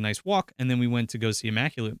we took a nice walk, and then we went to go see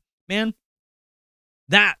Immaculate. Man,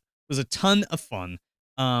 that was a ton of fun.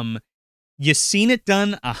 You seen it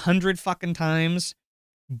done 100 fucking times,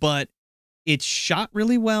 but it's shot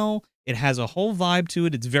really well. It has a whole vibe to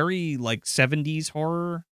it. It's very like 70s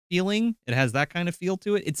horror feeling. It has that kind of feel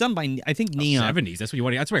to it. It's done by I think Neon. 70s. That's what you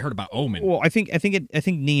want. That's what I heard about Omen. Well, I think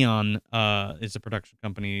Neon is a production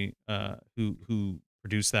company who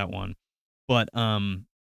produced that one. But yeah,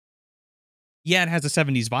 it has a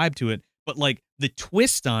 70s vibe to it. But like the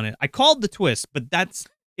twist on it, I called the twist, but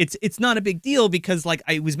it's not a big deal because like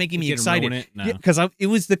it was making me excited. Because it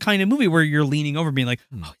was the kind of movie where you're leaning over being like,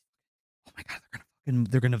 oh my God,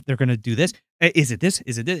 they're gonna do this. Is it this?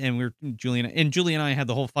 Is it this? And Julie and I had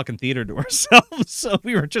the whole fucking theater to ourselves, so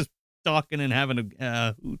we were just talking and having it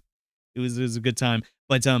was a good time.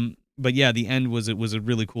 But yeah, the end was a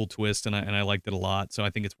really cool twist, and I liked it a lot. So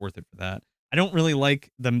I think it's worth it for that. I don't really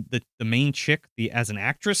like the main chick as an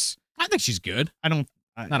actress. I think she's good. Not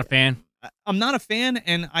a fan. I'm not a fan,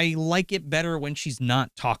 and I like it better when she's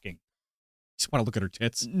not talking. Just want to look at her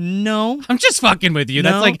tits. No, I'm just fucking with you.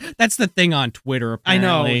 No. That's the thing on Twitter.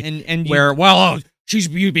 Apparently, I know, and where she's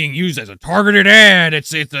being used as a targeted ad.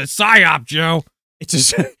 It's a psyop, Joe.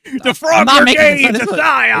 It's the frog brigade. It's a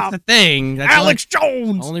psyop. It's the thing. That's Alex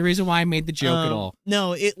Jones. Only reason why I made the joke at all.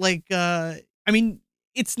 No, I mean,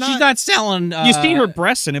 it's not. She's not selling. You see her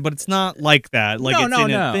breasts in it, but it's not like that. Like it's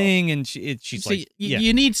in a thing, and she's like.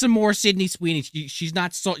 You need some more Sydney Sweeney. She's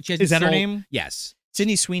not. Is that her name? Yes.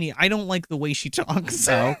 Sydney Sweeney, I don't like the way she talks.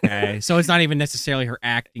 Oh, okay. So it's not even necessarily her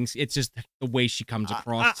acting. It's just the way she comes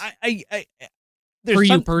across. For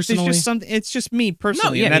you personally? There's just something. It's just me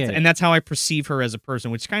personally, and that's how I perceive her as a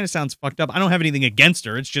person, which kind of sounds fucked up. I don't have anything against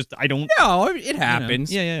her. It's just I don't. No, it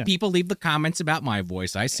happens. Yeah. People leave the comments about my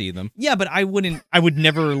voice. I see them. Yeah, but I would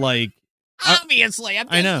never like. Obviously,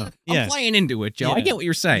 I know. I'm playing into it, Joe. Yeah. I get what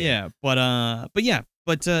you're saying. Yeah, but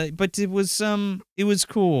it was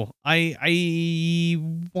cool. I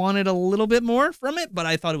wanted a little bit more from it, but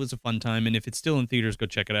I thought it was a fun time. And if it's still in theaters, go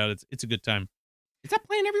check it out. It's a good time. Is that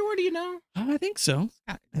playing everywhere? Do you know? I think so.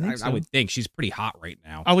 I would think she's pretty hot right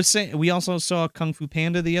now. I would say we also saw Kung Fu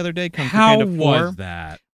Panda the other day. Fu Panda 4. Was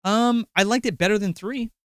that? I liked it better than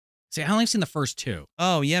 3. See, I only seen the first 2.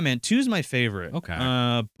 Oh yeah, man, 2's my favorite. Okay.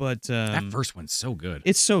 But that first one's so good.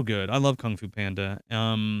 It's so good. I love Kung Fu Panda.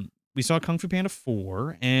 We saw Kung Fu Panda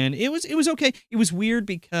 4, and it was okay. It was weird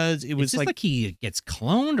because it was like he gets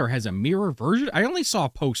cloned or has a mirror version. I only saw a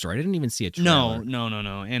poster. I didn't even see a trailer. No.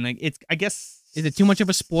 And it's I guess. Is it too much of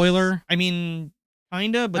a spoiler? I mean,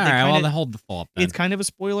 kinda, but all right, well, then hold the fault. Then. It's kind of a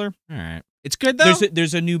spoiler. All right, it's good though.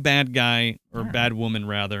 There's a new bad guy or bad woman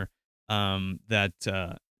rather, that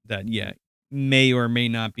may or may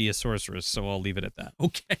not be a sorceress. So I'll leave it at that.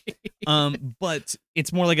 Okay. But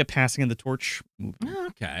it's more like a passing of the torch movie.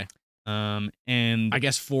 Okay. And I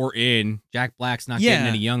guess 4 in Jack Black's not getting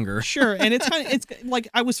any younger. Sure, and it's like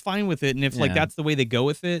I was fine with it, and if like that's the way they go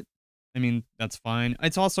with it. I mean, that's fine.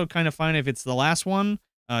 It's also kind of fine if it's the last one,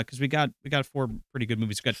 because we got 4 pretty good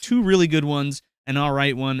movies. We got 2 really good ones, an all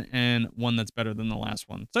right one, and one that's better than the last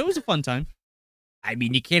one. So it was a fun time. I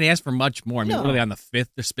mean, you can't ask for much more. I mean, really on the 5th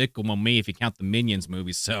Despicable Me if you count the Minions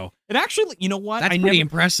movies. So it actually, you know what? That's pretty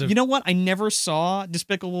impressive. You know what? I never saw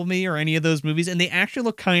Despicable Me or any of those movies, and they actually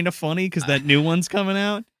look kind of funny because that new one's coming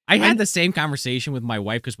out. I had the same conversation with my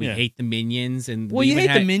wife because we hate the Minions, and you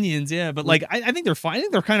hate the Minions, yeah. But like, I think they're fine. I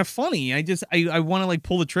think they're kind of funny. I want to like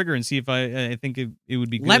pull the trigger and see if I think it would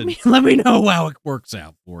be good. Let me know how it works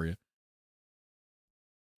out for you.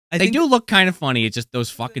 They do look kind of funny. It's just those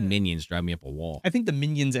fucking Minions drive me up a wall. I think the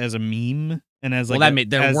Minions as a meme and as like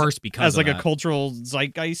they're worse because as like a cultural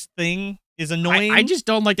zeitgeist thing is annoying. I just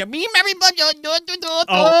don't like that meme. Everybody,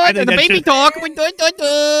 the baby talk.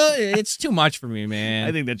 It's too much for me, man.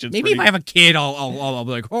 I think that shit's maybe if I have a kid, I'll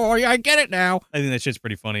be like, oh yeah, I get it now. I think that shit's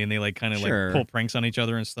pretty funny, and they like kind of like pull pranks on each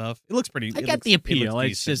other and stuff. It looks pretty. I get the appeal.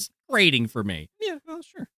 It's just grating for me. Yeah, well,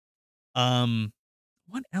 sure.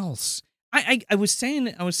 What else? I was saying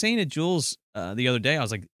to Jules the other day, I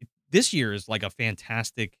was like, this year is like a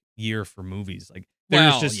fantastic year for movies. Like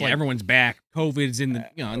there's just like everyone's back. COVID's in the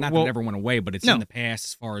not that it ever went away, but it's in the past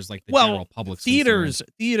as far as like the general public. Theaters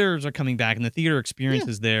are coming back, and the theater experience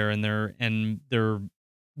is there, and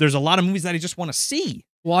there's a lot of movies that I just want to see.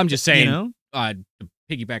 Well, I'm just saying, to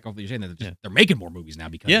piggyback off what you're saying, that they're making more movies now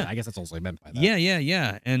because I guess that's also meant by that.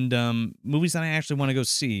 Yeah. And movies that I actually want to go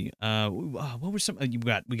see. What were some? We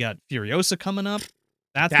got Furiosa coming up.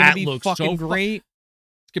 That's gonna be fucking great.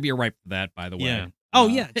 It's gonna be a right for that, by the way. Yeah. Oh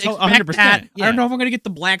yeah, 100%. I don't know if I'm gonna get the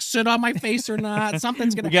black soot on my face or not.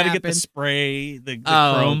 Something's gonna. We got to get the spray. The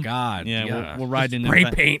oh chrome. God. Yeah, we'll ride in spray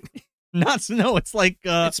paint. It's like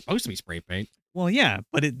it's supposed to be spray paint. Well, yeah,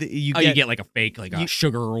 but you get like a fake a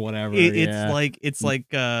sugar or whatever. It's like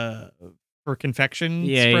for confection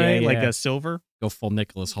spray, like a silver. Go full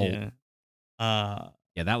Nicholas Hoult.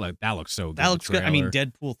 Yeah. That looks so good. That looks good. I mean,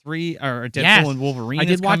 Deadpool 3 or Deadpool and Wolverine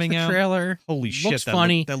is coming out. I did watch the trailer. Holy shit, looks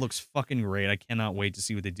funny. That looks fucking great. I cannot wait to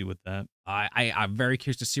see what they do with that. I'm very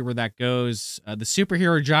curious to see where that goes. The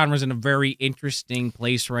superhero genre is in a very interesting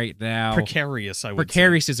place right now. Precarious, I would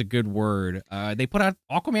Precarious say. Is a good word. They put out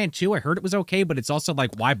Aquaman 2. I heard it was okay, but it's also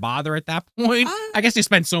like, why bother at that point? I guess they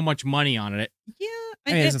spent so much money on it. Yeah.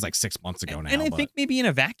 I mean, this is like 6 months ago now. And I think maybe in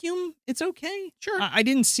a vacuum, it's okay. Sure. I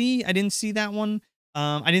didn't see that one.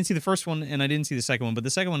 I didn't see the first one, and I didn't see the second one. But the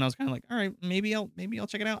second one, I was kind of like, all right, maybe I'll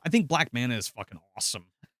check it out. I think Black Manta is fucking awesome.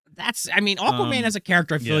 Aquaman as a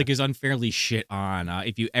character, I feel like is unfairly shit on.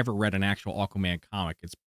 If you ever read an actual Aquaman comic,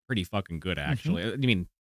 it's pretty fucking good, actually. I mean, to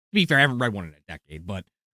be fair, I haven't read one in a decade, but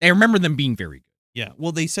I remember them being very good. Yeah,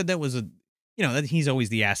 well, they said that was that he's always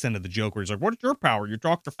the ass end of the joke where he's like, what's your power? You're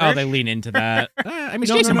Dr. Fish? Oh, they lean into that. I mean,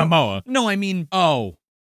 Jason Momoa. No, I mean,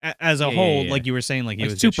 as a whole, like you were saying, like he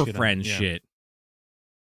was Super Friends shit.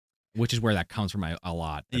 Which is where that comes from a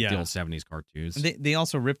lot. The old 70s cartoons. They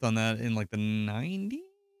also ripped on that in like the 90s.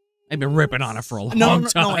 I've been ripping on it for a long time.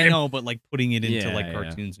 No, I know, but like putting it into like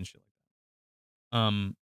cartoons and shit like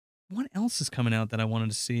that. What else is coming out that I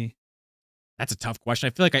wanted to see? That's a tough question.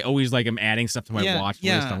 I feel like I always am adding stuff to my watch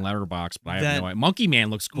list on Letterboxd, but I have no idea. Monkey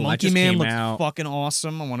Man looks cool. Monkey Man looks fucking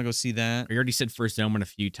awesome. I want to go see that. I already said First Omen a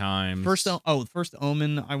few times. First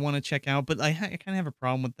Omen I want to check out, but I kind of have a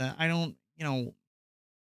problem with that. I don't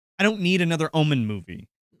need another Omen movie.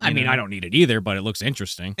 I mean, I don't need it either, but it looks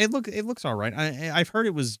interesting. It looks all right. I've heard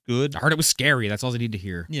it was good. I heard it was scary. That's all I need to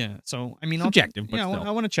hear. Yeah. So I mean, subjective, but still.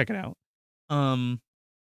 I want to check it out.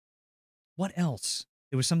 What else?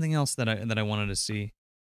 There was something else that I wanted to see.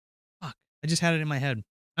 Fuck, I just had it in my head.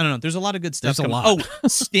 I don't know. There's a lot of good stuff. There's a lot. Oh,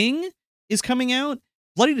 Sting is coming out.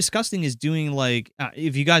 Bloody Disgusting is doing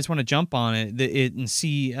if you guys want to jump on it, and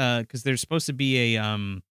see, because there's supposed to be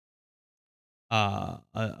a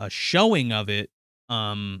showing of it,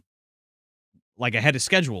 like ahead of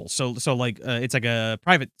schedule. So it's like a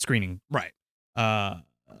private screening, right? A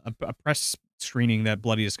press screening that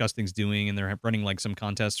Bloody Disgusting's doing, and they're running like some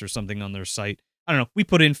contest or something on their site. I don't know. We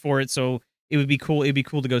put in for it, so it would be cool. It'd be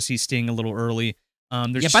cool to go see Sting a little early.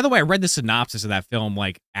 By the way, I read the synopsis of that film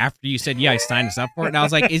after you said, I signed us up for it, and I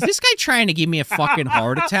was like, is this guy trying to give me a fucking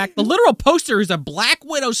heart attack? The literal poster is a Black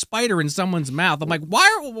Widow spider in someone's mouth. I'm like,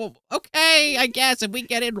 okay, I guess if we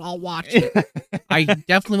get it, I'll watch it. I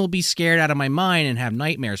definitely will be scared out of my mind and have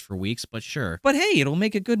nightmares for weeks, but sure. But hey, it'll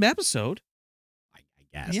make a good episode. I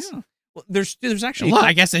guess. Yeah. Well, there's actually...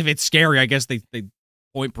 I guess if it's scary, I guess they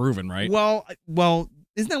point proven, right? Well,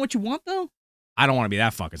 isn't that what you want, though? I don't want to be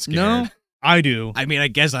that fucking scared. No, I do. I mean, I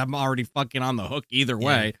guess I'm already fucking on the hook either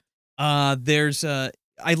way. There's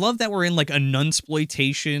I love that we're in like a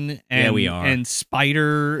nunsploitation and we are. And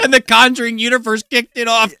spider and the Conjuring universe kicked it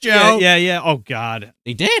off, Joe. Yeah. Oh God,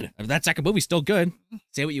 they did. That second movie's still good.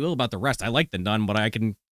 Say what you will about the rest. I like the Nun, but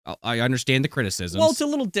I understand the criticisms. Well, it's a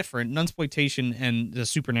little different. Nunsploitation and the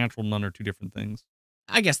supernatural nun are two different things.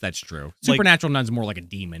 I guess that's true. Supernatural Nun's more like a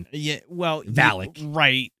demon. Yeah, well, Valak.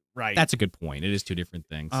 Right. That's a good point. It is two different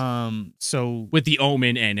things. So with the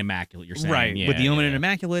Omen and Immaculate, you're saying, right? Yeah, with the Omen and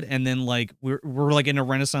Immaculate, and then like we're like in a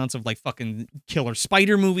renaissance of like fucking killer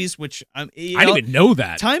spider movies, which I didn't even know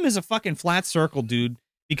that. Time is a fucking flat circle, dude.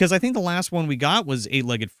 Because I think the last one we got was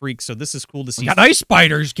Eight-Legged Freak, so this is cool to see. We got ice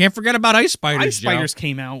spiders. Can't forget about ice spiders. Ice spiders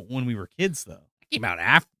came out when we were kids, though. It came out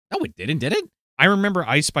after. No, it didn't. Did it? I remember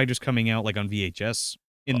ice spiders coming out like on VHS.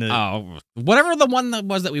 Whatever the one that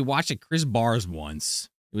was that we watched at Chris Barr's once.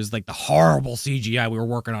 It was like the horrible CGI. We were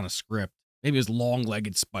working on a script. Maybe it was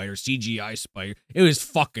long-legged spider, CGI spider. It was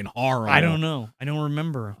fucking horrible. I don't know. I don't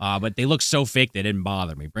remember. But they look so fake they didn't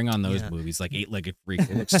bother me. Bring on those movies like Eight-Legged Freak.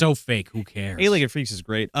 They look so fake. Who cares? Eight-Legged Freaks is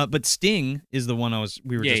great. But Sting is the one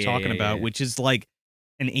we were just talking about, which is like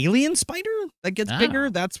an alien spider that gets bigger.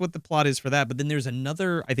 That's what the plot is for that. But then there's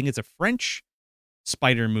another, I think it's a French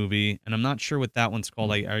spider movie, and I'm not sure what that one's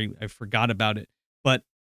called. I forgot about it. But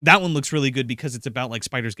that one looks really good because it's about like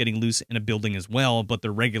spiders getting loose in a building as well, but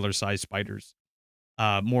they're regular sized spiders.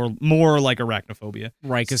 More like arachnophobia.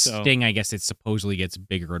 Right, because Sting, I guess it supposedly gets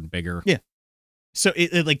bigger and bigger. Yeah. So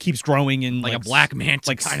it like keeps growing and like a Black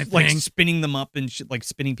Manta kind of thing. Like spinning them up and like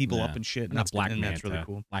spinning people up and shit. And not Black Manta. That's really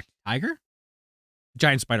cool. Black Tiger?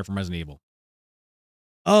 Giant spider from Resident Evil.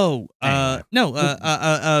 Oh, no,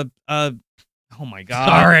 oh my God.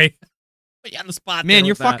 Sorry. Put you on the spot. Man,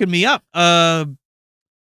 you're fucking me up.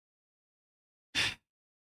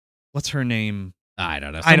 What's her name? I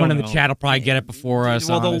don't know. Someone in the chat will probably get it before us.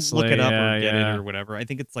 Well, they'll honestly. look it up or get it or whatever. I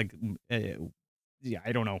think it's like, I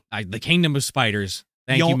don't know. The Kingdom of Spiders.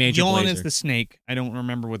 Thank you, Major Yawn Blazer. is the snake. I don't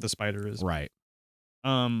remember what the spider is. Right.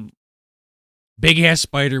 Big ass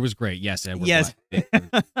spider was great. Yes, Edward. Yes.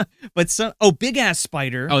 But Big Ass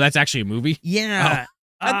Spider. Oh, that's actually a movie? Yeah.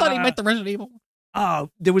 I thought he meant the Resident Evil. Oh,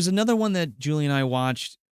 there was another one that Julie and I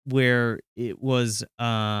watched where it was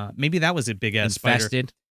maybe that was a Big Ass Infested.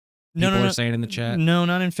 Spider. People are saying in the chat. No,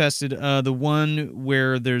 not Infested. The one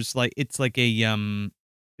where there's like it's like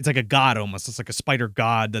a god almost. It's like a spider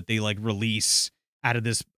god that they like release out of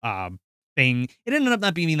this thing. It ended up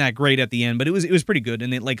not being that great at the end, but it was pretty good,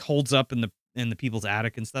 and it like holds up in the people's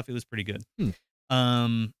attic and stuff. It was pretty good.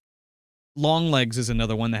 Long Legs is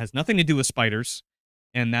another one that has nothing to do with spiders,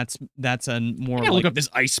 and that's a more like, look up this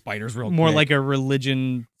ice spiders real more quick. like a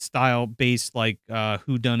religion style based like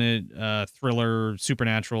whodunit thriller,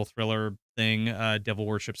 supernatural thriller thing, devil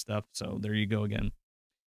worship stuff. So there you go again.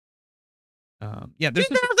 There's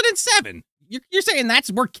 2007. You're saying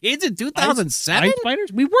we're kids in 2007? Ice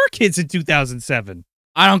spiders? We were kids in 2007.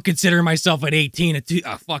 I don't consider myself at 18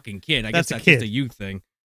 a fucking kid. I guess that's just a youth thing.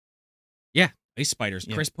 Yeah, ice spiders.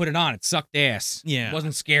 Yeah. Chris put it on. It sucked ass. Yeah. It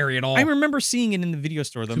wasn't scary at all. I remember seeing it in the video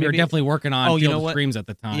store, though. We were definitely working on Field of Dreams at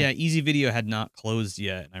the time. Yeah, Easy Video had not closed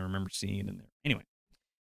yet, and I remember seeing it in there. Anyway.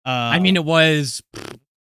 I mean, it was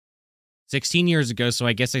 16 years ago, so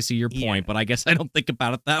I guess I see your point, but I guess I don't think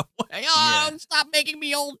about it that way. Oh, stop making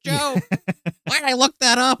me old, Joe. Why'd I look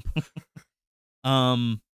that up?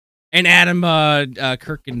 And Adam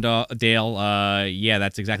Kirkendale, yeah,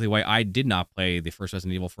 that's exactly why I did not play the first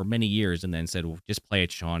Resident Evil for many years, and then said, well, just play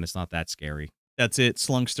it, Sean. It's not that scary. That's it.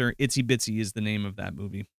 Slunkster. Itsy Bitsy is the name of that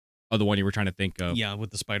movie. Oh, the one you were trying to think of. Yeah,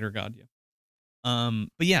 with the spider god. Yeah.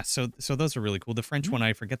 But yeah, so those are really cool. The French one,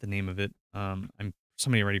 I forget the name of it.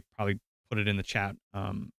 Somebody already probably put it in the chat.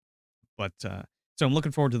 So I'm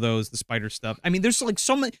looking forward to those, the spider stuff. I mean, there's like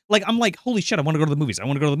so many, like, I'm like, holy shit, I want to go to the movies. I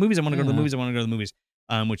want to go to the movies. I want to go to the movies. I want to go to the movies.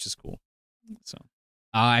 Which is cool. So,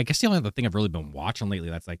 I guess the only other thing I've really been watching lately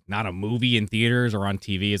that's like not a movie in theaters or on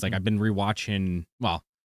TV is like I've been rewatching,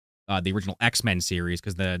 the original X-Men series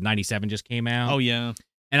because the 97 just came out. Oh, yeah.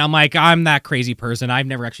 And I'm like, I'm that crazy person. I've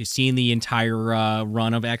never actually seen the entire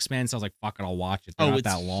run of X-Men, so I was like, fuck it, I'll watch it. They're not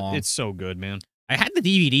that long. It's so good, man. I had the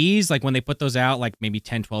DVDs, like, when they put those out, like, maybe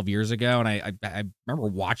 10, 12 years ago, and I remember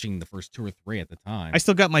watching the first 2 or 3 at the time. I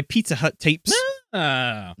still got my Pizza Hut tapes.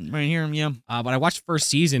 Right here, yeah. But I watched the first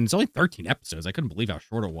season. It's only 13 episodes. I couldn't believe how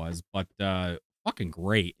short it was, but fucking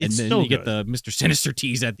great. It's and then so you get the Mr. Sinister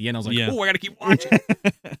tease at the end. I was like, oh, I gotta keep watching.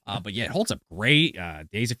 But yeah, it holds up great.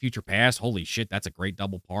 Days of Future Past, holy shit, that's a great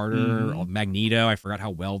double parter. Magneto, I forgot how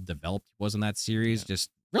well developed he was in that series. Just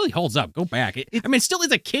really holds up. Go back. I mean, it still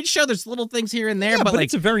is a kid's show. There's little things here and there, but like,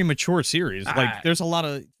 it's a very mature series. Like, there's a lot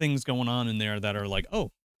of things going on in there that are like,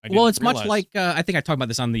 oh, well, it's much like, I think I talked about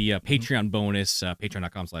this on the Patreon bonus,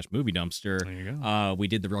 patreon.com/movie dumpster. There you go. We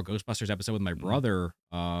did the Real Ghostbusters episode with my brother.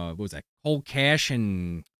 What was that? Cold Cash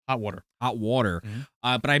and Hot Water.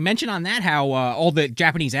 But I mentioned on that how all the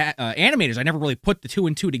Japanese animators, I never really put the 2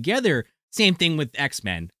 and 2 together. Same thing with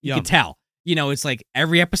X-Men. You can tell. You know, it's like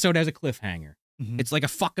every episode has a cliffhanger. It's like a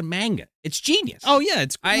fucking manga. It's genius. Oh, yeah.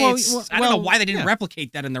 I don't know why they didn't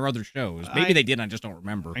replicate that in their other shows. Maybe they did, I just don't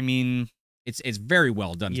remember. I mean, it's very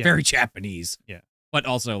well done. It's very Japanese. Yeah. But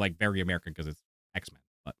also, like, very American because it's X-Men.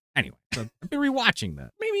 But anyway, so I've been rewatching that.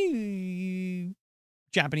 Maybe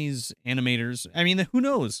Japanese animators. I mean, who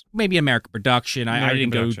knows? Maybe American production. I didn't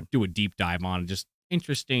go do a deep dive on it. Just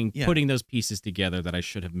interesting putting those pieces together that I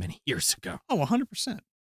should have many years ago. Oh,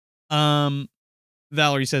 100%.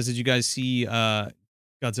 Valerie says, did you guys see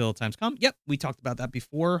Godzilla Times Come? Yep, we talked about that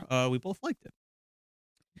before. We both liked it.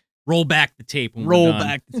 Roll back the tape. Roll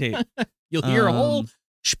back the tape. You'll hear a whole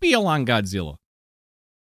spiel on Godzilla.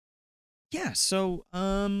 Yeah, so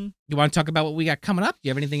you want to talk about what we got coming up? Do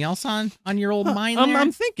you have anything else on your old mind there?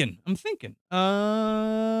 I'm thinking.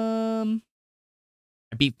 I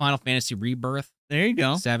beat Final Fantasy Rebirth. There you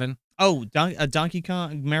go. 7. Oh, Donkey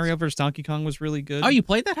Kong, Mario vs. Donkey Kong was really good. Oh, you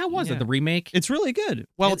played that? How was it? The remake? It's really good.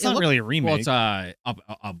 Well, it's not really a remake. Well, it's a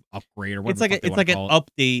upgrade or whatever. It's like an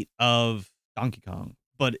update of Donkey Kong,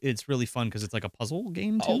 but it's really fun because it's like a puzzle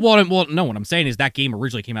game too. Well, no. What I'm saying is that game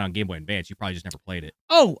originally came out on Game Boy Advance. You probably just never played it.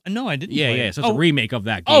 Oh no, I didn't. Yeah. So it's a remake of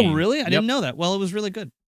that game. Oh, really? I didn't know that. Well, it was really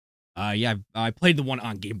good. Yeah, I played the one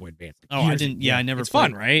on Game Boy Advance. I didn't. Yeah, I never. It's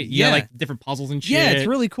fun, right? Yeah, like different puzzles and shit. Yeah, it's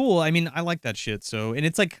really cool. I mean, I like that shit. So, and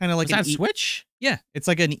it's like kind of like an Switch. Yeah, it's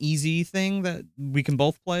like an easy thing that we can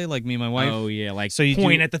both play, like me and my wife. Oh yeah, like so you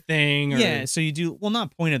point at the thing. Or... Yeah, so you do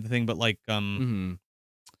not point at the thing, but like you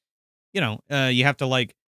have to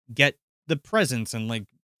like get the presents and like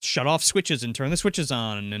shut off switches and turn the switches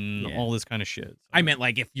on and all this kind of shit. So. I meant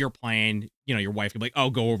like if you're playing, your wife could be like, "Oh,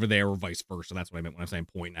 go over there," or vice versa. That's what I meant when I'm saying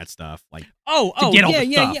pointing at stuff. Like, yeah.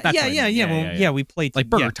 We played like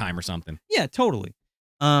Burger Time or something. Yeah, totally.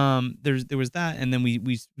 There was that, and then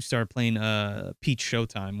we started playing Peach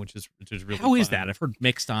Showtime, which is really How fun. is that? I've heard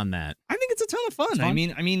mixed on that. I think it's a ton of fun. I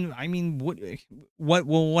mean,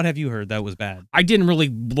 what have you heard that was bad? I didn't really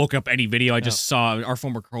look up any video. I just saw our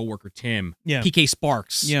former coworker Tim, PK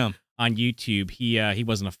Sparks, on YouTube. He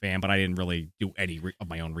wasn't a fan, but I didn't really do any of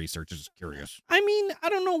my own research. Just curious. I mean, I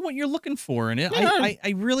don't know what you're looking for in it. Yeah.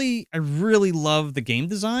 I really love the game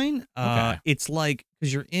design. It's like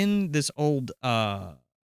because you're in this old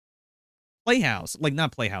playhouse, like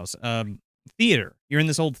not playhouse, theater. You're in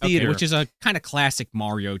this old theater, which is a kind of classic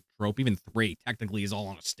Mario trope. Even 3 technically is all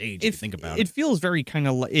on a stage. If you think about it, it feels very kind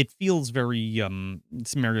of. It feels very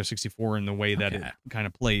it's Mario 64 in the way that it kind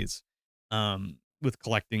of plays, with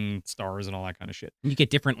collecting stars and all that kind of shit. You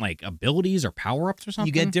get different like abilities or power ups or something.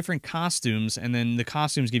 You get different costumes, and then the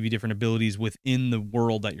costumes give you different abilities within the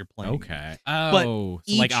world that you're playing. Okay. Oh,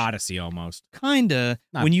 so like Odyssey almost. Kinda.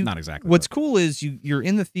 Not exactly. What's cool is you're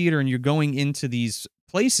in the theater and you're going into these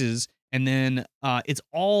places, and then it's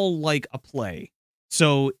all like a play.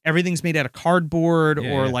 So everything's made out of cardboard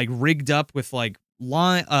or like rigged up with like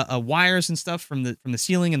wires and stuff from the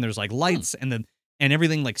ceiling, and there's like lights and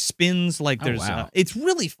everything like spins like Oh, there's. wow. It's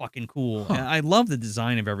really fucking cool. Huh. I love the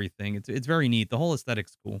design of everything. It's very neat. The whole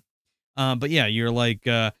aesthetic's cool. But yeah, you're like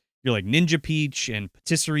Ninja Peach and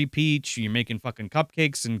Patisserie Peach. You're making fucking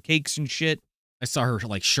cupcakes and cakes and shit. I saw her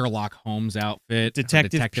like Sherlock Holmes outfit.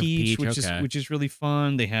 Detective Peach, Okay. which is really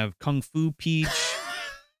fun. They have Kung Fu Peach.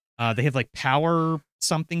 They have like Power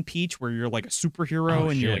something Peach, where you're like a superhero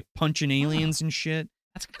and you're shit. like punching aliens and shit.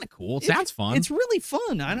 That's kind of cool. It sounds fun. It's really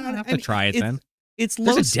fun. I don't have to try it then. It's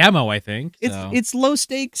low. There's a demo, I think. It's low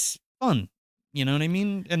stakes fun. You know what I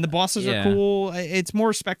mean? And the bosses are cool. It's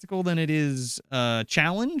more spectacle than it is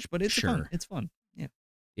challenge, but it's fun. It's fun. Yeah.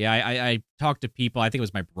 Yeah, I talked to people. I think it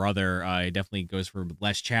was my brother. He definitely goes for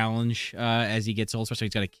less challenge as he gets old, especially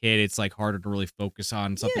if he's got a kid. It's like harder to really focus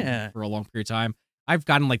on something for a long period of time. I've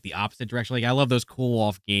gotten like the opposite direction. Like I love those cool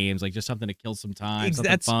off games, like just something to kill some time,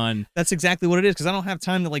 something fun. That's exactly what it is, because I don't have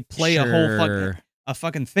time to like play a whole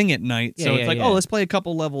fucking thing at night. So it's like, oh, let's play a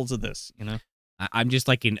couple levels of this, you know? I'm just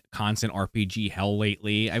like in constant RPG hell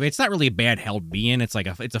lately. I mean, it's not really a bad hell to be in. It's like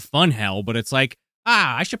it's a fun hell, but it's like,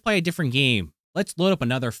 I should play a different game. Let's load up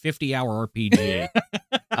another 50-hour RPG.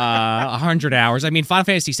 100 hours. I mean, Final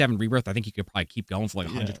Fantasy VII Rebirth, I think you could probably keep going for like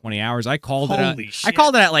 120 hours. I called it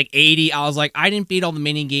at like 80. I was like, I didn't beat all the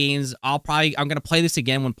mini games. I'm going to play this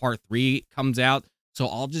again when part 3 comes out. So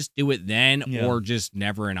I'll just do it then or just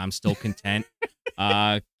never, and I'm still content.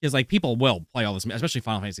 Because like people will play all this, especially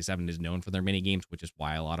Final Fantasy VII is known for their mini games, which is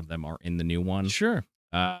why a lot of them are in the new one. Sure.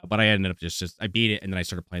 But I ended up I beat it and then I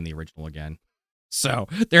started playing the original again. So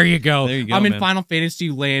there you go. I'm in Final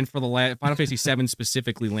Fantasy land for the Final Fantasy VII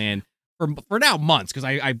specifically land for now months, because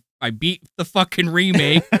I beat the fucking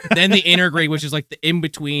remake, then the Intergrade, which is like the in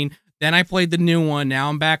between. Then I played the new one. Now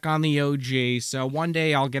I'm back on the OG. So one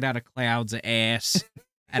day I'll get out of Cloud's ass,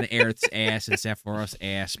 out of Aerith's ass and Sephiroth's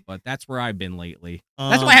ass. But that's where I've been lately.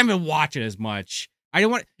 That's why I haven't been watching as much. I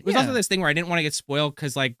didn't want. It was also this thing where I didn't want to get spoiled,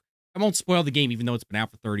 because like I won't spoil the game even though it's been out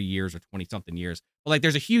for 30 years or 20 something years. But like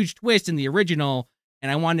there's a huge twist in the original,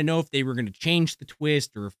 and I wanted to know if they were going to change the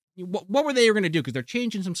twist or what were they going to do, because they're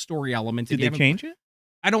changing some story elements. Did they change it?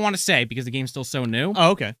 I don't want to say because the game's still so new.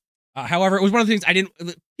 Oh, okay. However, it was one of the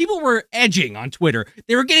things people were edging on Twitter.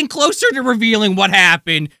 They were getting closer to revealing what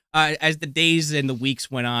happened as the days and the weeks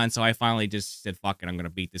went on. So I finally just said, fuck it, I'm going to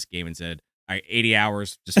beat this game, and said, all right, 80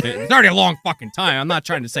 hours. It's already a long fucking time. I'm not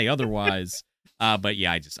trying to say otherwise. But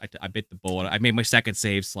yeah, I bit the bullet. I made my second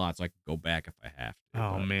save slot so I could go back if I have to.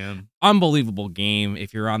 Oh, man. Unbelievable game.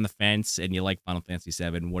 If you're on the fence and you like Final Fantasy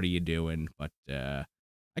VII, what are you doing? But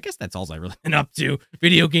I guess that's all I really been up to.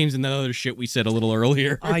 Video games and the other shit we said a little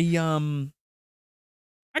earlier. I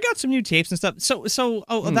got some new tapes and stuff. That's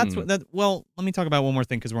what that. Well, let me talk about one more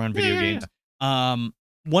thing, because we're on video games.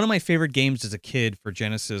 One of my favorite games as a kid for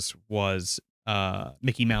Genesis was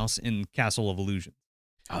Mickey Mouse in Castle of Illusion.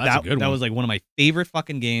 Oh, that's a good one. That was like one of my favorite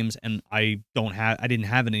fucking games, and I didn't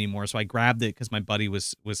have it anymore, so I grabbed it because my buddy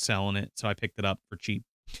was selling it, so I picked it up for cheap.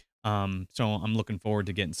 So I'm looking forward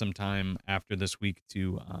to getting some time after this week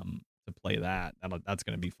to play that. That's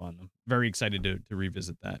gonna be fun. I'm very excited to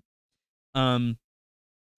revisit that.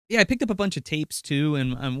 Yeah, I picked up a bunch of tapes too,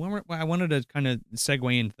 and I wanted to kind of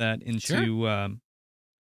segue into that.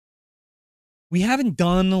 We haven't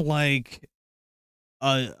done like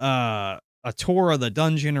a tour of the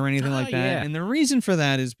dungeon or anything like that. Yeah. And the reason for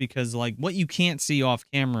that is because like what you can't see off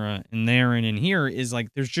camera in there and in here is like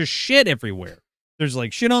there's just shit everywhere. There's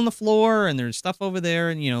like shit on the floor, and there's stuff over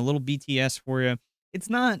there, and a little BTS for you. It's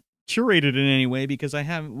not curated in any way because I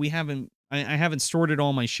haven't sorted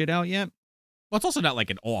all my shit out yet. Well, it's also not like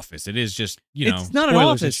an office. It is just, it's not an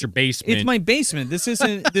office. It's your basement. It's my basement. This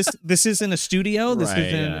isn't this isn't a studio. This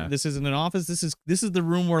isn't an office. This is the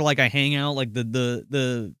room where like I hang out. Like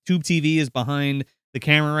the tube TV is behind the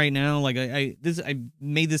camera right now. Like I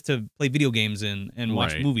made this to play video games and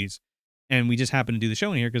watch movies, and we just happen to do the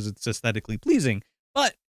show in here because it's aesthetically pleasing.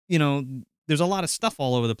 But there's a lot of stuff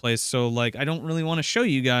all over the place. So like I don't really want to show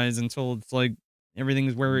you guys until it's like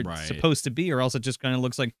everything's where it's supposed to be, or else it just kind of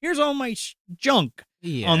looks like here's all my junk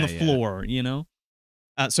on the floor,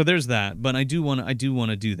 So there's that. But I do want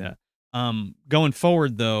to do that. Going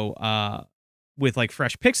forward though, with like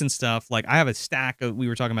fresh picks and stuff, like I have a stack of. We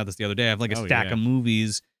were talking about this the other day. I have like a stack of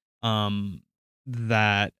movies,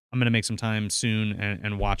 that I'm gonna make some time soon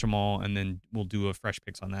and watch them all, and then we'll do a fresh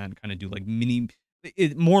picks on that and kind of do like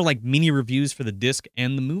more like mini reviews for the disc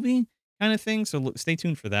and the movie kind of thing. So stay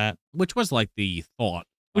tuned for that. Which was like the thought.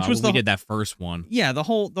 Which was we did that first one. Yeah, the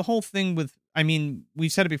whole thing with. I mean,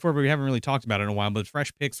 we've said it before, but we haven't really talked about it in a while. But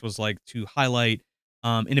fresh picks was like to highlight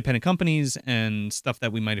independent companies and stuff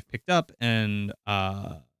that we might have picked up, and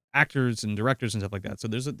actors and directors and stuff like that. So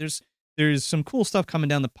there's there's some cool stuff coming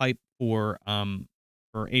down the pipe for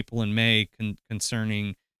April and May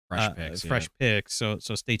concerning fresh picks. So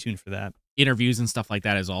stay tuned for that. Interviews and stuff like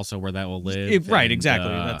that is also where that will live. Right, exactly.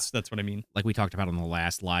 That's what I mean. Like we talked about on the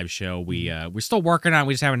last live show, we're still working on it.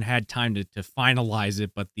 We just haven't had time to finalize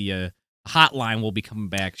it, but the hotline will be coming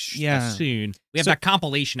back soon. We have that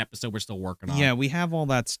compilation episode we're still working on. Yeah, we have all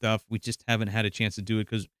that stuff. We just haven't had a chance to do it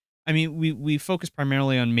because, I mean, we focus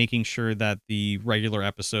primarily on making sure that the regular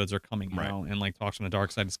episodes are coming out and like Talks from the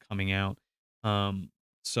Dark Side is coming out.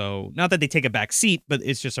 So not that they take a back seat, but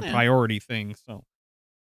it's just a priority thing. So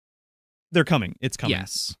they're coming. It's coming.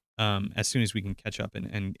 Yes. As soon as we can catch up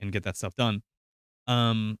and get that stuff done.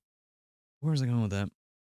 Where was I going with that?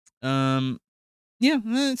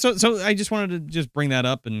 Yeah. So I just wanted to just bring that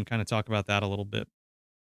up and kind of talk about that a little bit.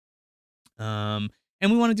 And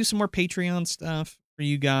we want to do some more Patreon stuff for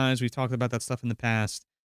you guys. We've talked about that stuff in the past.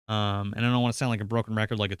 And I don't want to sound like a broken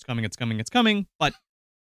record, like it's coming, but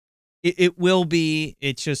it will be.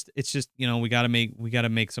 It's just we gotta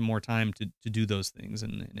make some more time to do those things,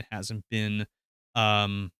 and it hasn't been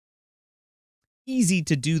easy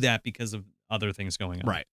to do that because of other things going on.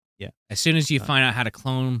 Right. Yeah. As soon as you find out how to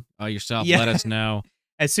clone yourself, let us know.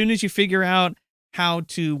 As soon as you figure out how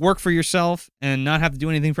to work for yourself and not have to do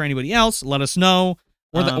anything for anybody else, let us know.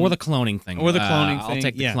 Or the cloning thing. Or the cloning thing. I'll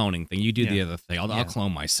take the cloning thing. You do the other thing. I'll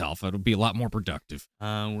clone myself. It'll be a lot more productive.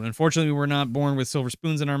 Unfortunately, we're not born with silver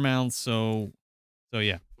spoons in our mouths, so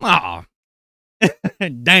yeah. Aw.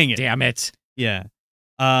 Dang it. Damn it. Yeah.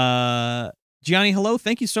 Gianni, hello.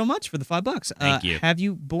 Thank you so much for the $5. Thank you. Have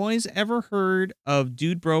you boys ever heard of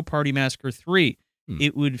Dude Bro Party Massacre 3?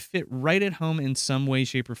 It would fit right at home in some way,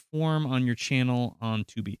 shape, or form on your channel on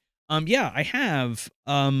Tubi. Yeah, I have.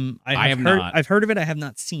 I have not. I've heard of it. I have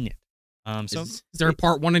not seen it. So is there a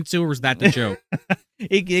part 1 and 2, or is that the joke?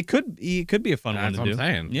 it could be a fun one to do. That's what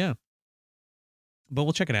I'm saying. Yeah. But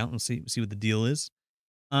we'll check it out and see what the deal is.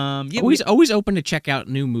 Yeah, always open to check out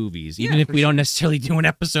new movies. Even if we don't necessarily do an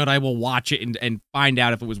episode, I will watch it and find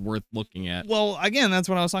out if it was worth looking at. Well, again, that's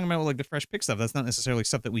what I was talking about with like the fresh pick stuff. That's not necessarily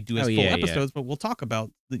stuff that we do as full episodes, but we'll talk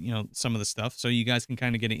about some of the stuff so you guys can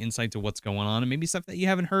kind of get an insight to what's going on and maybe stuff that you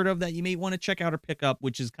haven't heard of that you may want to check out or pick up,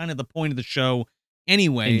 which is kind of the point of the show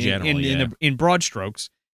anyway. In general, in broad strokes,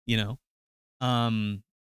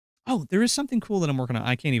 Oh, there is something cool that I'm working on.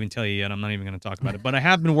 I can't even tell you yet. I'm not even going to talk about it, but I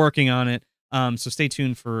have been working on it. So stay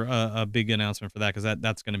tuned for a big announcement for that because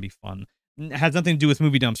that's going to be fun. It has nothing to do with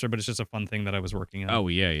Movie Dumpster, but it's just a fun thing that I was working on. Oh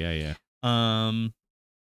yeah.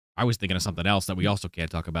 I was thinking of something else that we also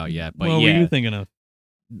can't talk about yet. But what were you thinking of?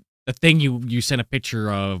 The thing you sent a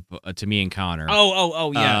picture of to me and Connor.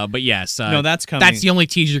 Oh yeah. But yes, no, that's coming. That's the only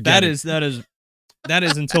teaser. That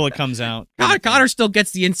is until it comes out. Connor still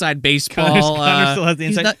gets the inside baseball. Connor still has the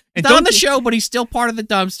inside. He's not on the show, but he's still part of the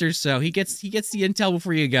dumpster, so he gets the intel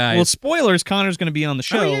before you guys. Well, spoilers. Connor's going to be on the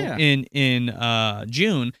show in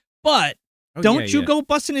June, but don't you go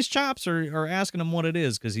busting his chops or asking him what it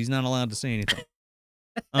is because he's not allowed to say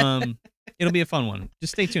anything. It'll be a fun one.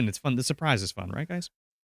 Just stay tuned. It's fun. The surprise is fun, right, guys?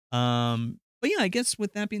 But yeah, I guess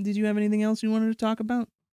with that being, did you have anything else you wanted to talk about?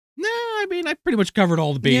 No, I mean I pretty much covered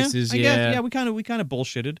all the bases. Yeah, we kind of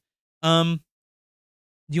bullshitted.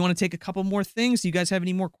 Do you want to take a couple more things? Do you guys have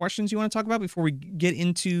any more questions you want to talk about before we get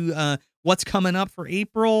into what's coming up for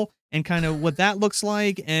April and kind of what that looks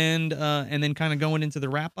like, and then kind of going into the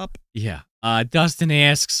wrap up? Yeah. Dustin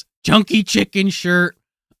asks, "Chunky chicken shirt."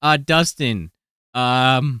 Dustin,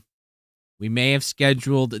 we may have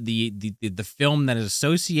scheduled the film that is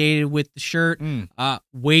associated with the shirt.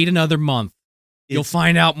 Wait another month. You'll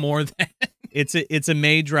find out more then. It's a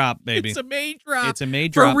May drop, baby. It's a May drop. It's a May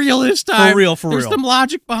drop. For real this time. For real. There's some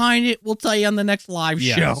logic behind it. We'll tell you on the next live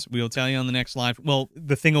show. Yes, we'll tell you on the next live. Well,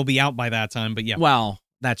 the thing will be out by that time, but yeah. Well,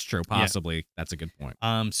 that's true. Possibly. Yeah. That's a good point.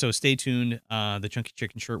 So stay tuned. The Chunky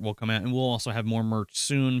Chicken shirt will come out, and we'll also have more merch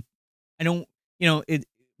soon. I don't,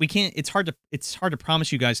 we can't. It's hard to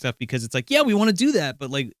promise you guys stuff because it's like, yeah, we want to do that,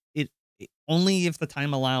 but like it only if the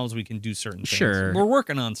time allows we can do certain things. Sure. We're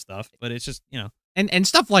working on stuff, but it's just And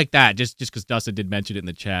stuff like that, just because Dustin did mention it in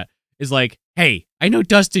the chat, is like, hey, I know,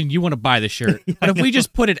 Dustin, you want to buy the shirt, but if we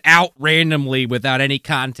just put it out randomly without any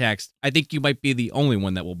context, I think you might be the only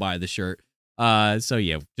one that will buy the shirt. So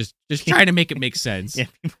yeah, just trying to make it make sense. Yeah,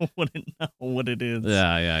 people wouldn't know what it is.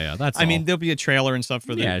 Yeah. That's. I mean, there'll be a trailer and stuff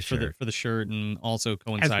for the sure. for the shirt, and also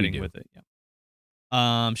coinciding with it.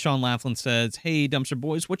 Yeah. Sean Laughlin says, "Hey, Dumpster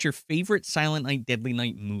Boys, what's your favorite Silent Night, Deadly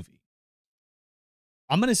Night movie?"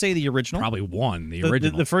 I'm going to say the original. Probably one, the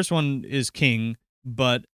original. The first one is King,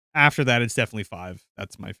 but after that, it's definitely 5.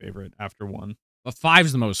 That's my favorite after 1. But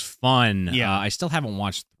 5's the most fun. Yeah. I still haven't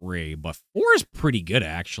watched 3, but 4 is pretty good,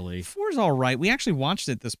 actually. 4's all right. We actually watched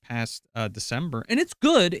it this past December, and it's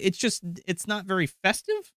good. It's just, it's not very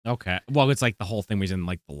festive. Okay. Well, it's like the whole thing was in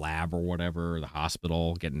like the lab or whatever, or the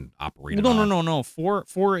hospital getting operated Well, on. no.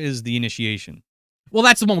 4 is the initiation. Well,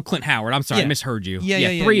 that's the one with Clint Howard. I'm sorry, Yeah. I misheard you.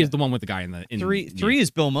 Yeah, 3 is the one with the guy in the... Three is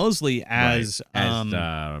Bill Moseley as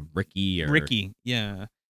Ricky. Ricky, yeah.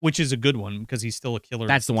 Which is a good one, because he's still a killer.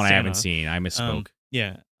 That's the one Santa. I haven't seen. I misspoke.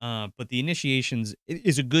 But the Initiations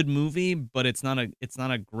is a good movie, but it's not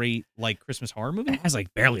a great like Christmas horror movie. It has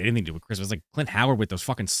like barely anything to do with Christmas. It's like Clint Howard with those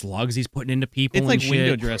fucking slugs he's putting into people. It's like and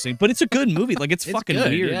window shit. dressing, but it's a good movie. Like it's fucking good,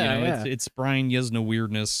 weird. yeah, you know? yeah. It's Brian Yuzna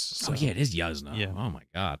weirdness. So. Oh yeah, it is Yuzna. Yeah. Oh my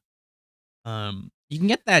god. You can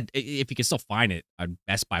get that if you can still find it.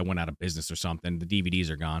 Best Buy went out of business or something. The DVDs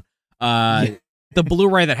are gone. The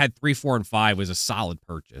Blu-ray that had 3, 4, and 5 was a solid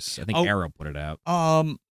purchase. I think Arrow put it out.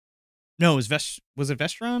 No, was it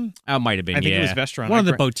Vestron? Oh, it might have been. I think it was Vestron. One of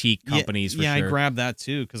the boutique companies. Yeah, for sure. I grabbed that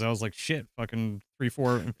too because I was like, shit, fucking 3,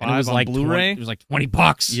 4, and 5 and it was on like Blu-ray. It was like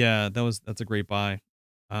 $20. Yeah, that's a great buy.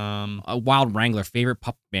 A Wild Wrangler, favorite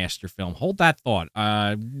Puppet Master film. Hold that thought.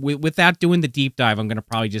 Without doing the deep dive, I'm gonna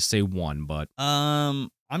probably just say 1, but I'm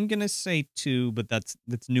gonna say 2, but that's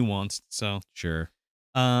nuanced. So sure.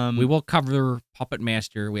 We will cover Puppet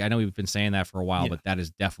Master. I know we've been saying that for a while, but that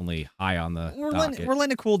is definitely high on the docket. We're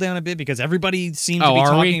letting it cool down a bit because everody seemed to be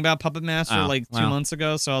talking about Puppet Master 2 months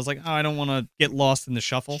ago. So I was like, I don't want to get lost in the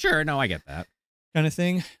shuffle. Sure, no, I get that kind of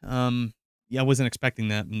thing. I wasn't expecting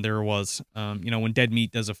that, and there it was. When Dead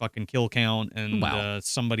Meat does a fucking kill count, and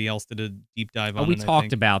somebody else did a deep dive on it. We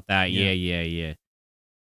talked about that. Yeah.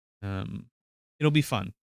 It'll be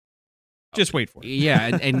fun. Just wait for it.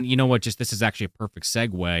 Yeah, and you know what? This is actually a perfect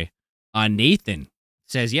segue. Nathan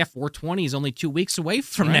says, 420 is only 2 weeks away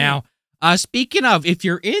from now. Speaking of, if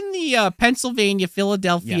you're in the Pennsylvania,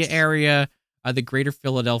 Philadelphia area, the greater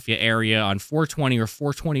Philadelphia area on 420 or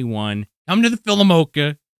 421, come to the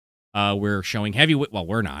Philomoka. We're showing heavyweight. Well,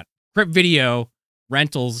 we're not. Crypt Video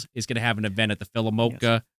Rentals is going to have an event at the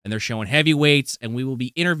Philomoka, and they're showing heavyweights, and we will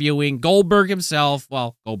be interviewing Goldberg himself.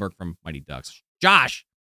 Well, Goldberg from Mighty Ducks. Josh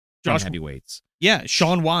heavyweights. Yeah,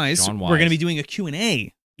 Sean Wise. We're going to be doing a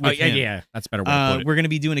Q&A. Yeah, that's a better way to put it. We're going to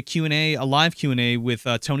be doing a live Q&A with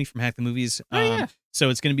Tony from Hack the Movies. So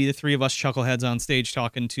it's going to be the 3 of us chuckleheads on stage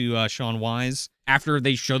talking to Sean Wise. After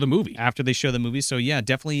they show the movie. So yeah,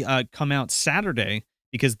 definitely come out Saturday,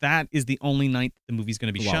 because that is the only night the movie's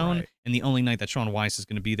going to be shown, and the only night that Sean Wise is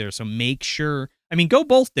going to be there. So make sure, go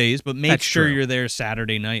both days, but make sure you're there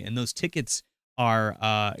Saturday night. And those tickets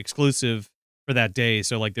are exclusive for that day.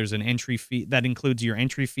 So like there's an entry fee that includes your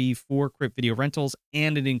entry fee for Crypt Video Rentals,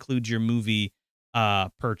 and it includes your movie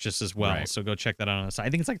purchase as well. So go check that out on the site. I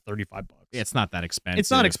think it's like $35. Yeah, it's not that expensive.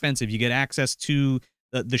 It's not expensive. You get access to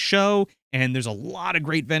the show, and there's a lot of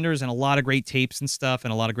great vendors and a lot of great tapes and stuff,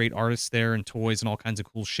 and a lot of great artists there, and toys and all kinds of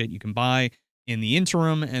cool shit you can buy in the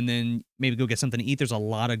interim, and then maybe go get something to eat. There's a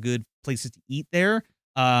lot of good places to eat there.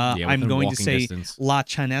 I'm going to say distance. La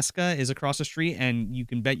Chinesca is across the street, and you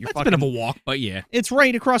can bet your fucking... a bit of a walk, but yeah. It's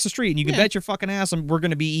right across the street, and you can bet your fucking ass we're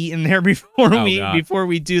going to be eating there before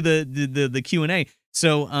we do the Q&A.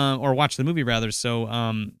 So, or watch the movie rather. So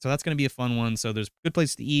that's going to be a fun one. So there's good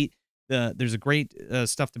place to eat. There's a great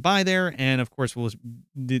stuff to buy there, and of course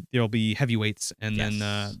there'll be heavyweights, and then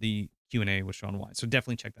the Q&A with Sean Wise. So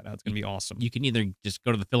definitely check that out. It's going to be awesome. You can either just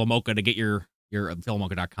go to the Philomoka to get your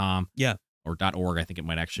philomoka.com. Yeah. Or .org, I think it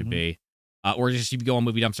might actually be. Or just if you go on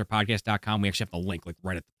moviedumpsterpodcast.com, we actually have the link like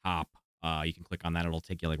right at the top. You can click on that. It'll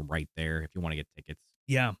take you like right there if you want to get tickets.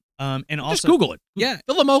 Yeah. And also just Google it. Yeah.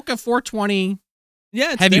 Philomoka 420.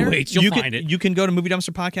 Yeah, it's heavyweights. You'll find it. You can go to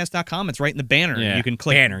moviedumpsterpodcast.com. It's right in the banner. Yeah. You can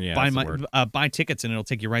click buy tickets, and it'll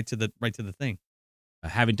take you right to the thing. I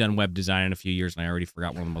haven't done web design in a few years, and I already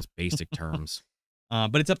forgot one of the most basic terms.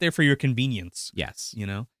 But it's up there for your convenience. Yes.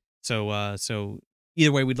 So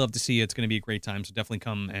either way, we'd love to see you. It's going to be a great time. So definitely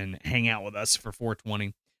come and hang out with us for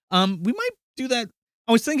 420. We might do that.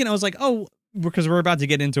 I was like, because we're about to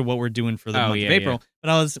get into what we're doing for the month of April. Yeah. But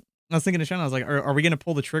I was thinking to Sean, I was like, are we going to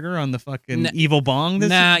pull the trigger on the fucking evil bong?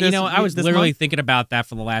 I was literally thinking about that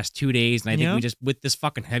for the last 2 days, and I think we just, with this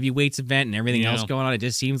fucking heavyweights event and everything else going on, it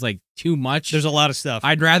just seems like too much. There's a lot of stuff.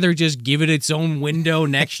 I'd rather just give it its own window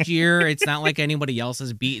next year. It's not like anybody else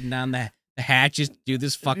is beating down the hatches to do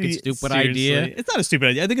this fucking stupid idea. It's not a stupid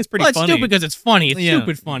idea. I think it's pretty funny. It's stupid because it's funny. It's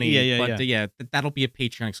stupid funny. Yeah. But that'll be a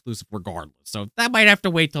Patreon exclusive regardless. So that might have to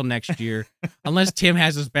wait till next year. Unless Tim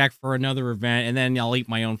has us back for another event, and then I'll eat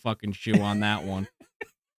my own fucking shoe on that one.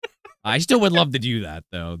 I still would love to do that,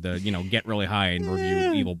 though. Get really high and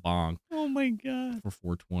review Evil Bong. Oh, my God. For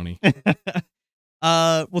 420.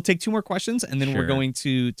 We'll take 2 more questions, and then we're going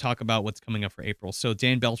to talk about what's coming up for April. So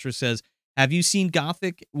Dan Belcher says, have you seen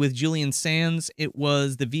Gothic with Julian Sands? It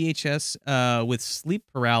was the VHS with sleep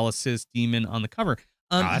paralysis demon on the cover.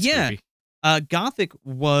 Yeah. Creepy. Gothic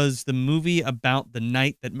was the movie about the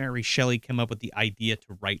night that Mary Shelley came up with the idea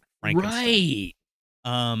to write Frankenstein.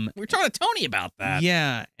 Right. We were talking to Tony about that.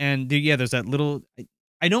 Yeah, and there's that little.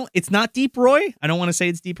 It's not Deep Roy. I don't want to say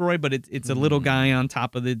it's Deep Roy, but it's a little guy on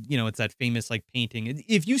top of the. It's that famous like painting.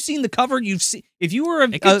 If you've seen the cover, you've seen. If you were,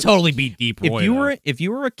 it could totally be Deep Roy. If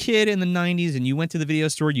you were a kid in the '90s and you went to the video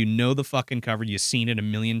store, you know the fucking cover. You've seen it a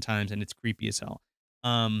million times, and it's creepy as hell.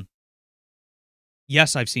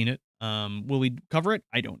 Yes, I've seen it. Will we cover it?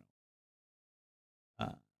 I don't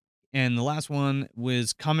know. And the last one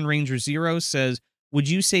was Common Ranger Zero says, would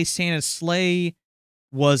you say Santa's Sleigh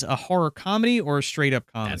was a horror comedy or a straight up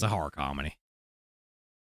comedy? It's a horror comedy.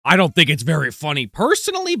 I don't think it's very funny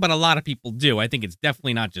personally, but a lot of people do. I think it's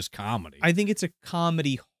definitely not just comedy. I think it's a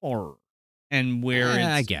comedy horror, and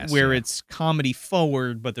it's it's comedy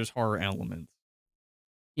forward, but there's horror elements.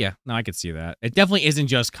 Yeah, no, I could see that. It definitely isn't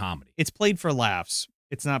just comedy. It's played for laughs.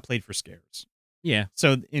 It's not played for scares. Yeah.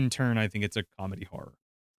 So in turn, I think it's a comedy horror.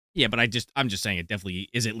 Yeah, but I'm just saying it definitely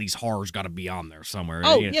is. At least horror's got to be on there somewhere.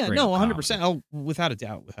 Oh yeah, no, 100%. Oh, without a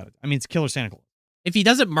doubt, I mean, it's Killer Santa Claus. If he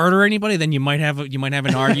doesn't murder anybody, then you might have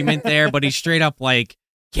an argument there. But he's straight up like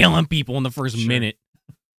killing people in the first minute.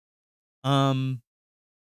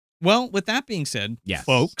 Well, with that being said, yes,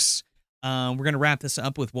 folks, we're gonna wrap this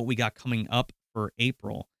up with what we got coming up for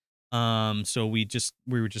April. So we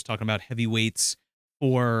were just talking about heavyweights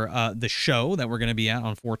for the show that we're gonna be at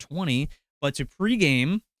on 420, but to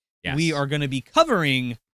pregame. Yes. We are going to be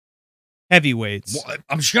covering heavyweights. What?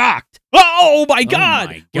 I'm shocked. Oh, my God.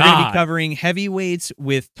 Oh, my God. We're going to be covering heavyweights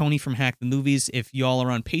with Tony from Hack the Movies. If y'all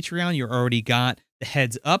are on Patreon, you already got the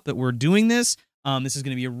heads up that we're doing this. This is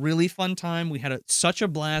going to be a really fun time. We had such a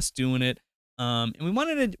blast doing it. And we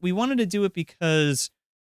wanted to do it because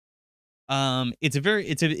it's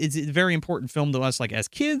a very important film to us, like as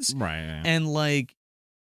kids. Right. Yeah. And like,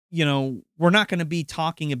 we're not going to be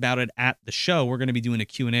talking about it at the show. We're going to be doing a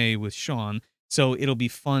Q&A with Sean. So it'll be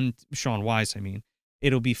fun. Sean Wise, I mean.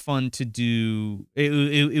 It'll be fun to do. It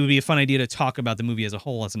would be a fun idea to talk about the movie as a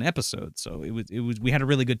whole as an episode. So we had a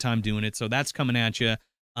really good time doing it. So that's coming at you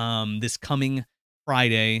this coming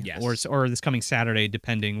Friday, yes, or this coming Saturday,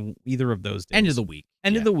 depending either of those days. End of the week.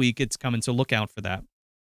 End of the week, it's coming. So look out for that.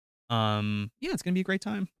 Yeah, it's gonna be a great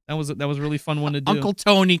time. That was a really fun one to do. Uncle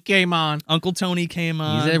Tony came on.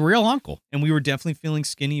 He's a real uncle, and we were definitely feeling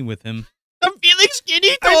skinny with him. I'm feeling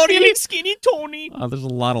skinny, Tony. I'm feeling skinny, Tony. There's a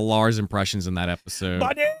lot of Lars impressions in that episode.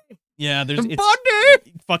 Buddy. Yeah, Buddy.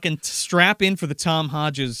 Fucking strap in for the Tom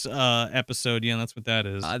Hodges episode. Yeah, that's what that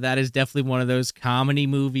is. That is definitely one of those comedy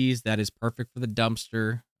movies that is perfect for the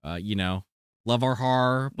dumpster. Love our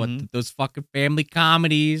horror, but those fucking family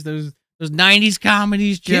comedies, those 90s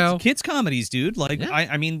comedies, Joe. Kids comedies, dude. Like,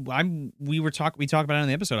 yeah. We talk about it in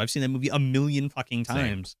the episode. I've seen that movie a million fucking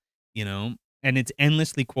times, and it's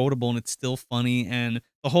endlessly quotable and it's still funny. And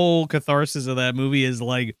the whole catharsis of that movie is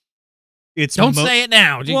like, don't say it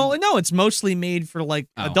now. Well, no, it's mostly made for like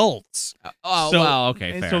adults.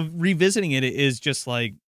 Okay, fair. So revisiting it is just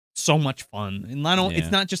like so much fun. And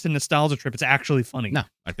it's not just a nostalgia trip. It's actually funny. No,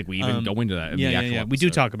 I think we even go into that. Yeah. We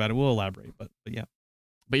do talk about it. We'll elaborate, but yeah.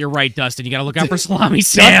 But you're right, Dustin. You got to look out for Salami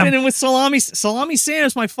Sam. Dustin, and with Salami Sam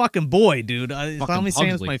is my fucking boy, dude. Salami Sam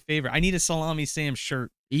is my favorite. I need a Salami Sam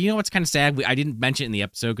shirt. You know what's kind of sad? I didn't mention it in the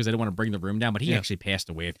episode because I didn't want to bring the room down, but he actually passed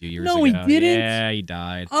away a few years ago. No, he didn't? Yeah, he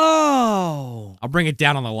died. Oh. I'll bring it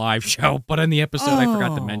down on the live show, but in the episode, I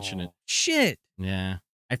forgot to mention it. Shit. Yeah.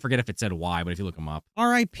 I forget if it said why, but if you look him up.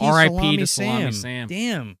 R.I.P. to Salami Sam.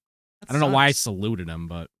 Damn. I don't know why I saluted him,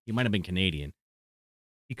 but he might have been Canadian.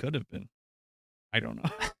 He could have been. I don't know.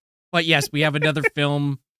 But yes, we have another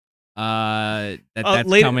film that's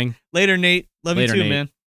coming. Later, Nate. Love you too, Nate. Man.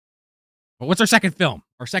 But what's our second film?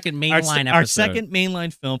 Our second mainline episode. Our second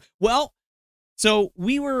mainline film. Well, so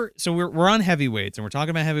we're on heavyweights, and we're talking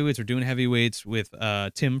about heavyweights. We're doing heavyweights with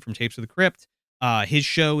Tim from Tapes of the Crypt. His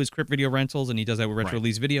show is Crypt Video Rentals, and he does that with Retro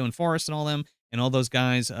Release Video and Forrest and all them, and all those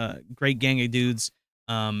guys. Great gang of dudes.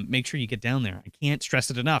 Make sure you get down there. I can't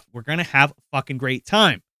stress it enough. We're gonna have a fucking great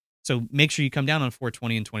time. So make sure you come down on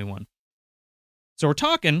 420 and 21. So we're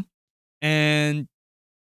talking, and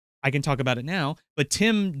I can talk about it now, but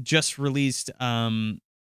Tim just released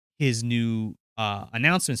his new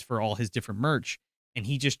announcements for all his different merch, and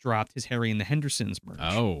he just dropped his Harry and the Hendersons merch.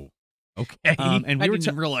 Oh, okay. And I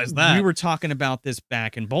didn't realize that. We were talking about this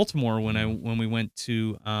back in Baltimore when we went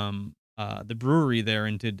to the brewery there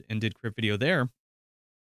and did Crypt Video there.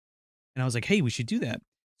 And I was like, hey, we should do that.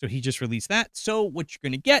 So he just released that. So what you're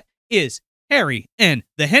going to get is Harry and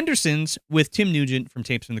the Hendersons with Tim Nugent from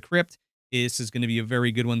Tapes from the Crypt. This is going to be a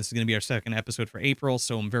very good one. This is going to be our second episode for April.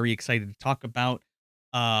 So I'm very excited to talk about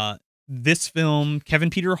this film, Kevin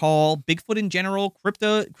Peter Hall, Bigfoot in general,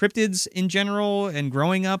 cryptids in general, and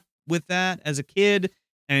growing up with that as a kid,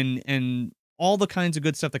 and all the kinds of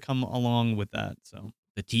good stuff that come along with that. So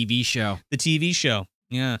the TV show.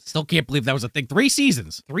 Yeah. Still can't believe that was a thing. 3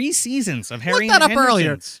 seasons. 3 seasons of Harry Looked that and up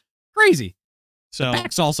earlier. Crazy. So the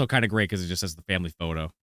back's also kind of great because it just has the family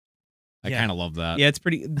photo. I kind of love that. Yeah, it's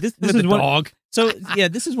pretty. This is the dog. So yeah,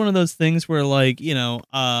 this is one of those things where, like, you know,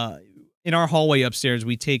 in our hallway upstairs,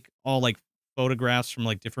 we take all like photographs from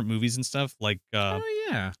like different movies and stuff, like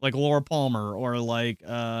like Laura Palmer, or like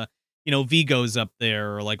you know, Vigo's up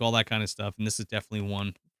there, or like all that kind of stuff. And this is definitely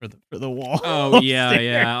one for the wall. Oh yeah,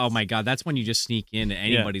 yeah. Oh my god, that's when you just sneak into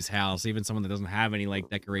anybody's house, even someone that doesn't have any like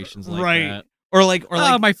decorations like that. Or like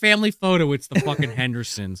my family photo, it's the fucking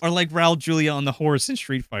Hendersons. Or like Raul Julia on the horse in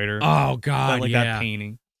Street Fighter. Oh god, like that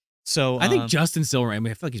painting. So I think Justin Silver, I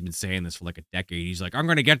mean, I feel like he's been saying this for like a decade. He's like, I'm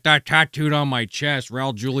gonna get that tattooed on my chest,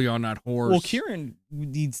 Raul Julia on that horse. Well, Kieran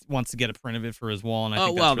wants to get a print of it for his wall, and I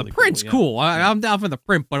think that's really the print's cool. Yeah. I'm down for the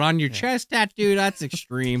print, but on your chest tattoo, that's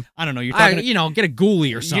extreme. I don't know. You're talking, you know, get a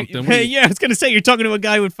ghoulie or something. Yeah, I was gonna say you're talking to a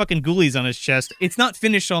guy with fucking ghoulies on his chest. It's not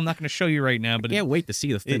finished, so I'm not gonna show you right now. But I can't wait to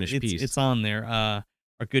see the finished piece. It's on there. Our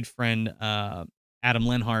good friend Adam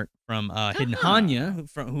Lenhart from Hidden Hanya,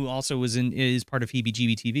 who also is part of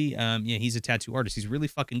Heebie-Jeebie TV. Yeah, he's a tattoo artist. He's really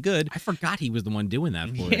fucking good. I forgot he was the one doing that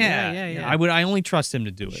for you. Yeah. I only trust him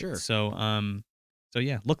to do it. Sure. So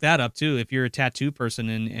yeah, look that up too. If you're a tattoo person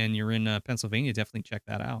and you're in Pennsylvania, definitely check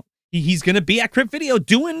that out. He's gonna be at Crypt Video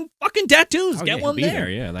doing fucking tattoos. Get one there.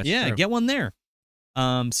 Yeah, that's true. Get one there.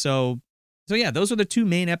 So yeah, those are the 2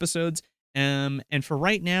 main episodes. And for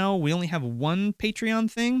right now, we only have 1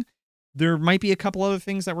 Patreon thing. There might be a couple other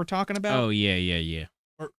things that we're talking about. Oh, yeah.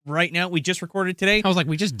 Right now, we just recorded today. I was like,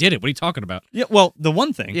 we just did it. What are you talking about? Yeah, well, the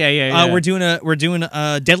one thing. Yeah. We're doing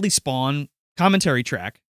a Deadly Spawn commentary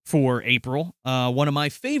track for April. One of my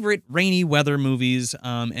favorite rainy weather movies.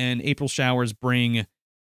 And April showers bring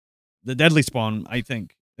the Deadly Spawn, I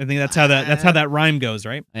think. I think that's how that rhyme goes,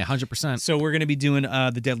 right? Yeah, 100%. So we're going to be doing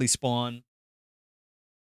the Deadly Spawn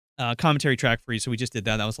commentary track for you. So we just did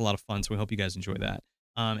that. That was a lot of fun. So we hope you guys enjoy that.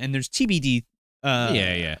 And there's TBD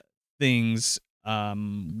things.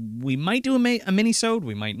 We might do a mini-sode.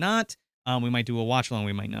 We might not. We might do a watch-along.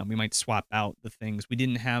 We might not. We might swap out the things. We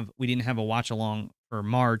didn't have a watch-along for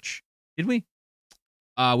March. Did we?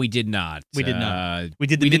 We did not. We did not. We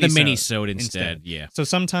did the mini-sode instead. Yeah. So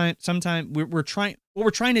sometime we're trying. What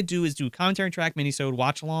we're trying to do is do a commentary track, mini-sode,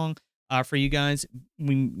 watch-along for you guys.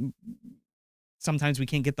 Sometimes we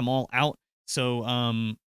can't get them all out. So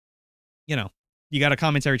you know, you got a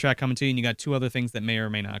commentary track coming to you, and you got 2 other things that may or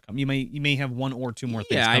may not come. You may have 1 or 2 more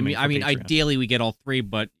things. Yeah, coming I mean, Patreon. ideally we get all 3,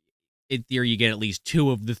 but in theory you get at least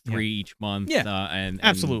 2 of the 3 each month. Yeah,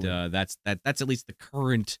 absolutely. That's at least the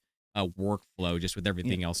current workflow, just with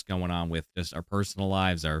everything else going on with just our personal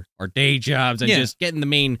lives, our day jobs, and just getting the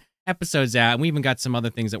main episodes out. And we even got some other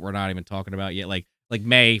things that we're not even talking about yet, like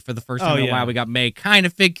May. For the first time in a while, we got May kind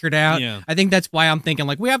of figured out. Yeah. I think that's why I'm thinking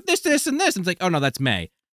like we have this, and this. And it's like, oh no, that's May.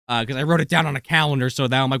 Because I wrote it down on a calendar, so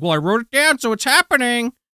now I'm like, well, I wrote it down, so it's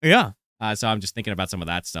happening. Yeah. So I'm just thinking about some of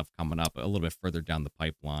that stuff coming up a little bit further down the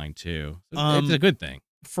pipeline too. So it's a good thing.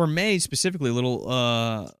 For May specifically, a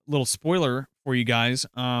little spoiler for you guys.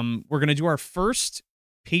 We're gonna do our first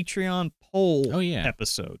Patreon poll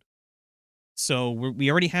episode. So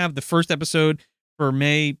we already have the first episode for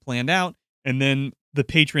May planned out, and then the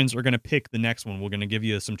patrons are gonna pick the next one. We're gonna give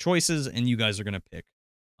you some choices, and you guys are gonna pick.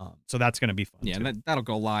 So that's going to be fun. Yeah, too. And that'll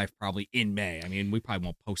go live probably in May. I mean, we probably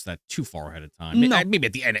won't post that too far ahead of time. No. Maybe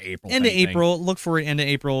at the end of April. Look for it end of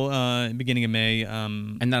April, beginning of May.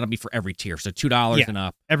 And that'll be for every tier. So $2 and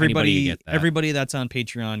up. Everybody that's on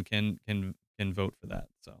Patreon can vote for that.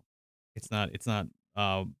 So it's not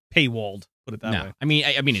paywalled. Put it that way. I mean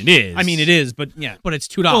it is. It is, but yeah. But it's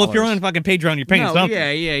 $2. Well, if you're on fucking Patreon, you're paying something. Yeah.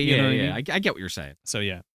 You know what I mean? I get what you're saying. So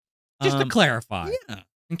yeah. Just to clarify. Yeah.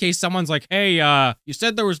 In case someone's like, hey, you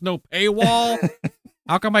said there was no paywall.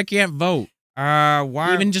 How come I can't vote?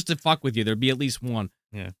 Why? Even just to fuck with you, there'd be at least one.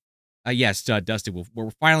 Yeah. Yes, Dustin,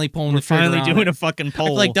 we're finally pulling We're the trigger. Finally on doing it. a fucking poll. I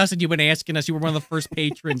feel like, Dustin, you've been asking us. You were one of the first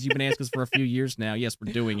patrons. You've been asking us for a few years now. Yes,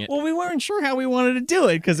 we're doing it. Well, we weren't sure how we wanted to do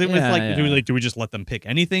it because it was like, do we just let them pick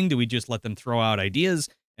anything? Do we just let them throw out ideas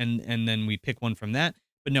and then we pick one from that?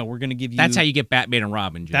 But no, we're going to give you... That's how you get Batman and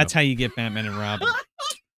Robin, Joe. That's how you get Batman and Robin.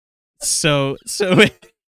 So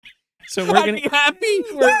we're gonna be happy.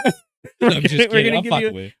 I'm just kidding.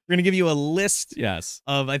 We're gonna give you a list. Yes.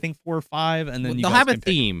 Of I think 4 or 5, and then they'll have a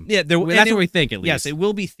theme. Yeah, that's what we think. At least. Yes, it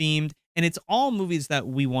will be themed, and it's all movies that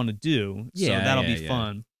we want to do. So that'll be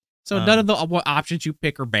fun. So none of the what options you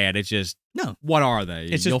pick are bad. It's just what are they?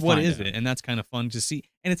 It's just what is it, and that's kind of fun to see,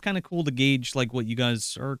 and it's kind of cool to gauge like what you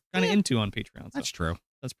guys are kind of into on Patreon. So that's true.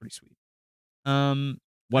 That's pretty sweet.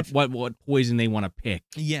 What poison they want to pick?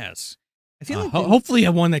 Yes, I feel like hopefully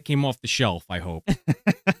a one that came off the shelf. I hope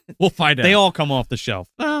we'll find out. They all come off the shelf.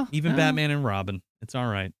 Well, even Batman and Robin. It's all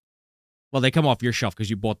right. Well, they come off your shelf because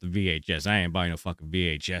you bought the VHS. I ain't buying no fucking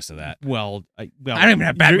VHS of that. Well, I don't even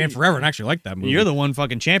have Batman Forever and actually like that movie. You're the one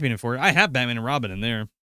fucking championing for it. I have Batman and Robin in there.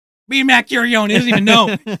 Me and Matt Curione, he doesn't even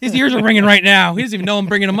know. His ears are ringing right now. He doesn't even know I'm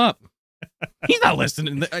bringing him up. He's not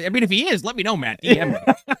listening. I mean, if he is, let me know, Matt. DM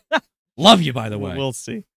me. Love you, by the way. We'll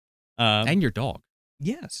see. And your dog.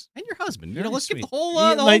 Yes. And your husband. Very Let's sweet. give the whole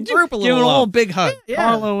group a little give a whole big hug. Yeah.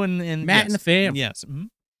 Carlo and Matt and the fam. Yes. Mm-hmm.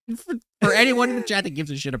 For anyone in the chat that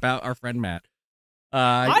gives a shit about our friend Matt.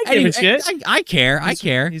 I give a shit. I care. I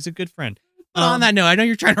care. He's a good friend. On that note, I know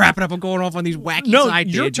you're trying to wrap it up. I'm going off on these wacky side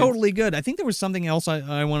you're tangents. totally good. I think there was something else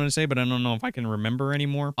I wanted to say, but I don't know if I can remember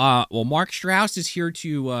anymore. Well, Mark Strauss is here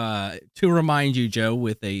to remind you, Joe,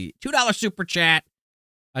 with a $2 super chat.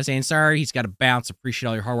 I was saying sorry, he's got to bounce. Appreciate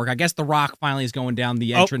all your hard work. I guess The Rock finally is going down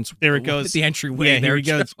the entrance. There it goes. The entryway. Yeah, there he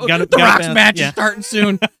goes. The Rock's match is starting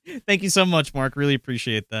soon. Thank you so much, Mark. Really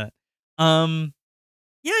appreciate that.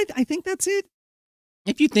 Yeah, I think that's it.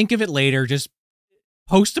 If you think of it later, just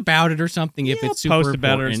post about it or something. If it's super post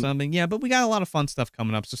about important. it or something. Yeah, but we got a lot of fun stuff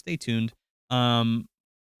coming up, so stay tuned. I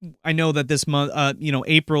know that this month,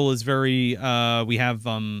 April is very. We have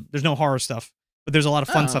there's no horror stuff, but there's a lot of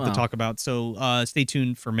fun stuff to talk about. So stay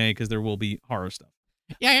tuned for May because there will be horror stuff.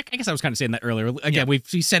 Yeah, I guess I was kind of saying that earlier. Again, we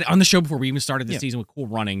said it on the show before we even started the season with Cool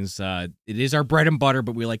Runnings. It is our bread and butter,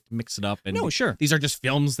 but we like to mix it up. And sure. These are just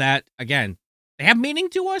films that, again, they have meaning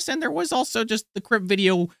to us, and there was also just the Crypt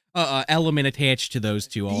video element attached to those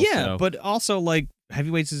two also. Yeah, but also, like,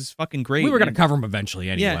 Heavyweights is fucking great. We were going to cover them eventually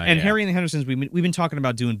anyway. Yeah, and Harry and the Hendersons, we've been talking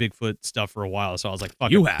about doing Bigfoot stuff for a while, so I was like,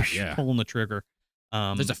 fuck you it, have, pulling the trigger.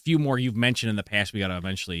 There's a few more you've mentioned in the past we got to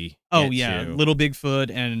eventually get to. Little Bigfoot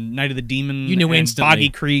and Night of the Demon. You knew instantly. Boggy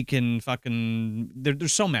Creek and fucking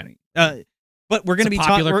there's so many. But we're gonna be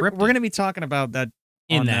talking about that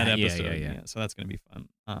in that episode. Yeah. So that's gonna be fun.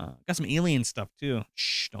 Got some alien stuff too.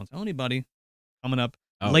 Shh, don't tell anybody. Coming up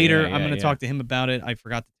later. I'm gonna talk to him about it. I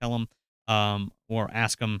forgot to tell him, or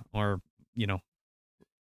ask him, or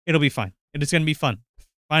it'll be fine. It's gonna be fun.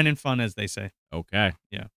 Fine and fun, as they say. Okay.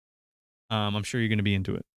 Yeah. I'm sure you're going to be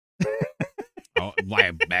into it.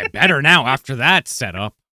 Better now after that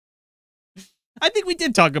setup. I think we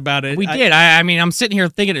did talk about it. We did. I mean, I'm sitting here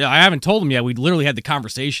thinking, I haven't told him yet. We literally had the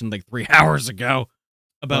conversation like 3 hours ago.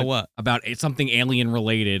 About what? About something alien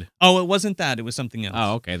related. Oh, it wasn't that. It was something else.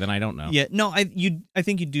 Oh, okay. Then I don't know. Yeah. No, I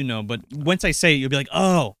think you do know, but once I say it, you'll be like,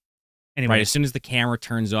 oh. Anyway. Right. As soon as the camera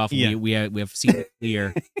turns off, we have seen it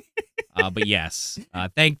clear. But yes,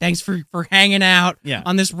 thanks for hanging out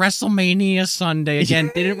on this WrestleMania Sunday.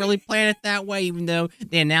 Again, didn't really plan it that way, even though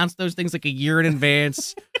they announced those things like a year in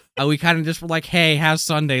advance. We kind of just were like, hey, how's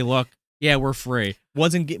Sunday look? Yeah, we're free.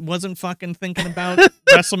 Wasn't fucking thinking about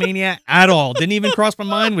WrestleMania at all. Didn't even cross my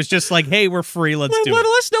mind. Was just like, hey, we're free. Let's do it. Let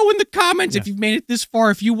us know in the comments if you've made it this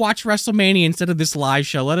far. If you watch WrestleMania instead of this live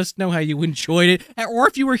show, let us know how you enjoyed it. Or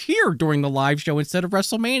if you were here during the live show instead of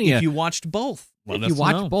WrestleMania. If you watched both. If you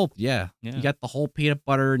watch both, you got the whole peanut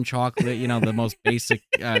butter and chocolate, the most basic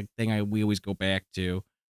thing we always go back to.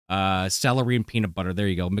 Celery and peanut butter. There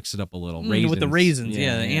you go. Mix it up a little. Raisins. With the raisins. The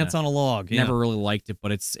ants on a log. Never really liked it,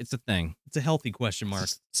 but it's a thing. It's a healthy question mark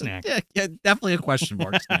snack. Yeah, definitely a question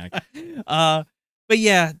mark snack. But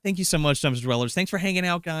yeah, thank you so much, Dumpster Dwellers. Thanks for hanging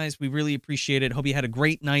out, guys. We really appreciate it. Hope you had a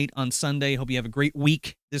great night on Sunday. Hope you have a great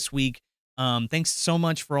week this week. Thanks so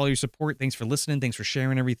much for all your support. Thanks for listening. Thanks for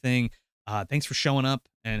sharing everything. Thanks for showing up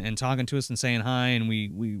and talking to us and saying hi. And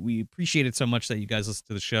we appreciate it so much that you guys listen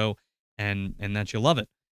to the show and that you love it.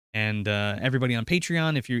 And everybody on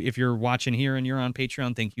Patreon, if you're watching here and you're on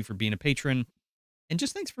Patreon, thank you for being a patron. And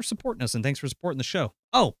just thanks for supporting us and thanks for supporting the show.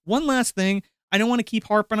 Oh, one last thing. I don't want to keep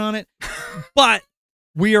harping on it, but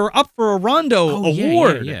we are up for a Rondo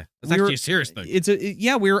Award. Yeah. That's actually a serious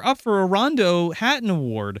thing. We are up for a Rondo Hatton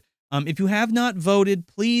Award. If you have not voted,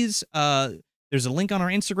 please, there's a link on our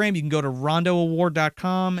Instagram. You can go to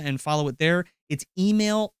rondoaward.com and follow it there. It's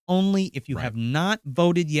email only. If you have not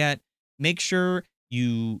voted yet, make sure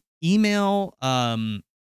you email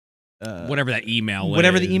whatever that email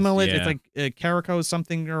whatever is. The email is. It's like Carico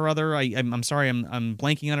something or other. I'm sorry, I'm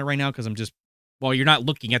blanking on it right now because I'm just. Well, you're not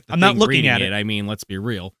looking at the. I'm not looking at it. I mean, let's be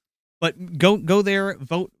real. But go there,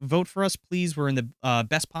 vote for us, please. We're in the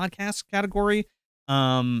best podcast category.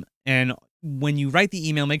 And when you write the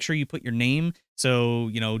email, make sure you put your name. So,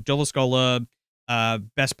 Joe Lascola,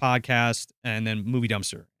 best podcast, and then Movie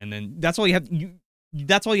Dumpster. And then that's all you have.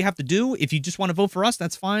 That's all you have to do. If you just want to vote for us,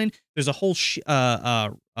 that's fine. There's a whole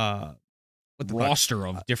roster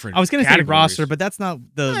of different. I was going to say roster, but that's not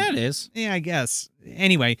the. Yeah, it is. Yeah, I guess.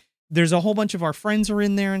 Anyway, there's a whole bunch of our friends are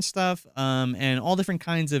in there and stuff, and all different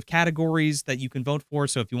kinds of categories that you can vote for.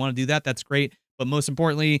 So if you want to do that, that's great. But most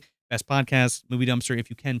importantly, best podcast, Movie Dumpster. If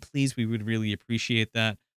you can, please, we would really appreciate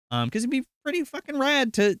that. Because it'd be pretty fucking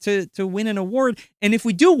rad to win an award. And if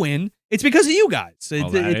we do win, it's because of you guys.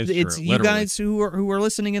 It's you guys who are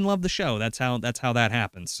listening and love the show. That's how that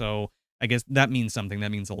happens. So I guess that means something.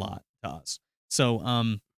 That means a lot to us. So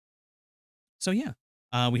yeah.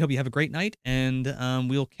 We hope you have a great night, and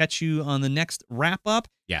we'll catch you on the next wrap up.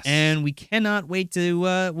 Yes. And we cannot wait to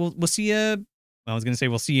we'll see you. Well, I was going to say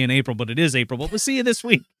we'll see you in April, but it is April. But we'll see you this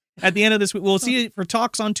week. At the end of this week, we'll see you for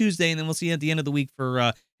talks on Tuesday, and then we'll see you at the end of the week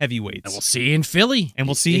for heavyweights. And we'll see you in Philly. And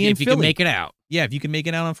we'll see you in Philly. If you can make it out. Yeah, if you can make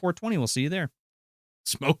it out on 420, we'll see you there.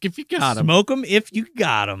 Smoke if you got them. Smoke them if you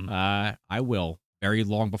got them. I will. Very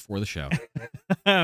long before the show.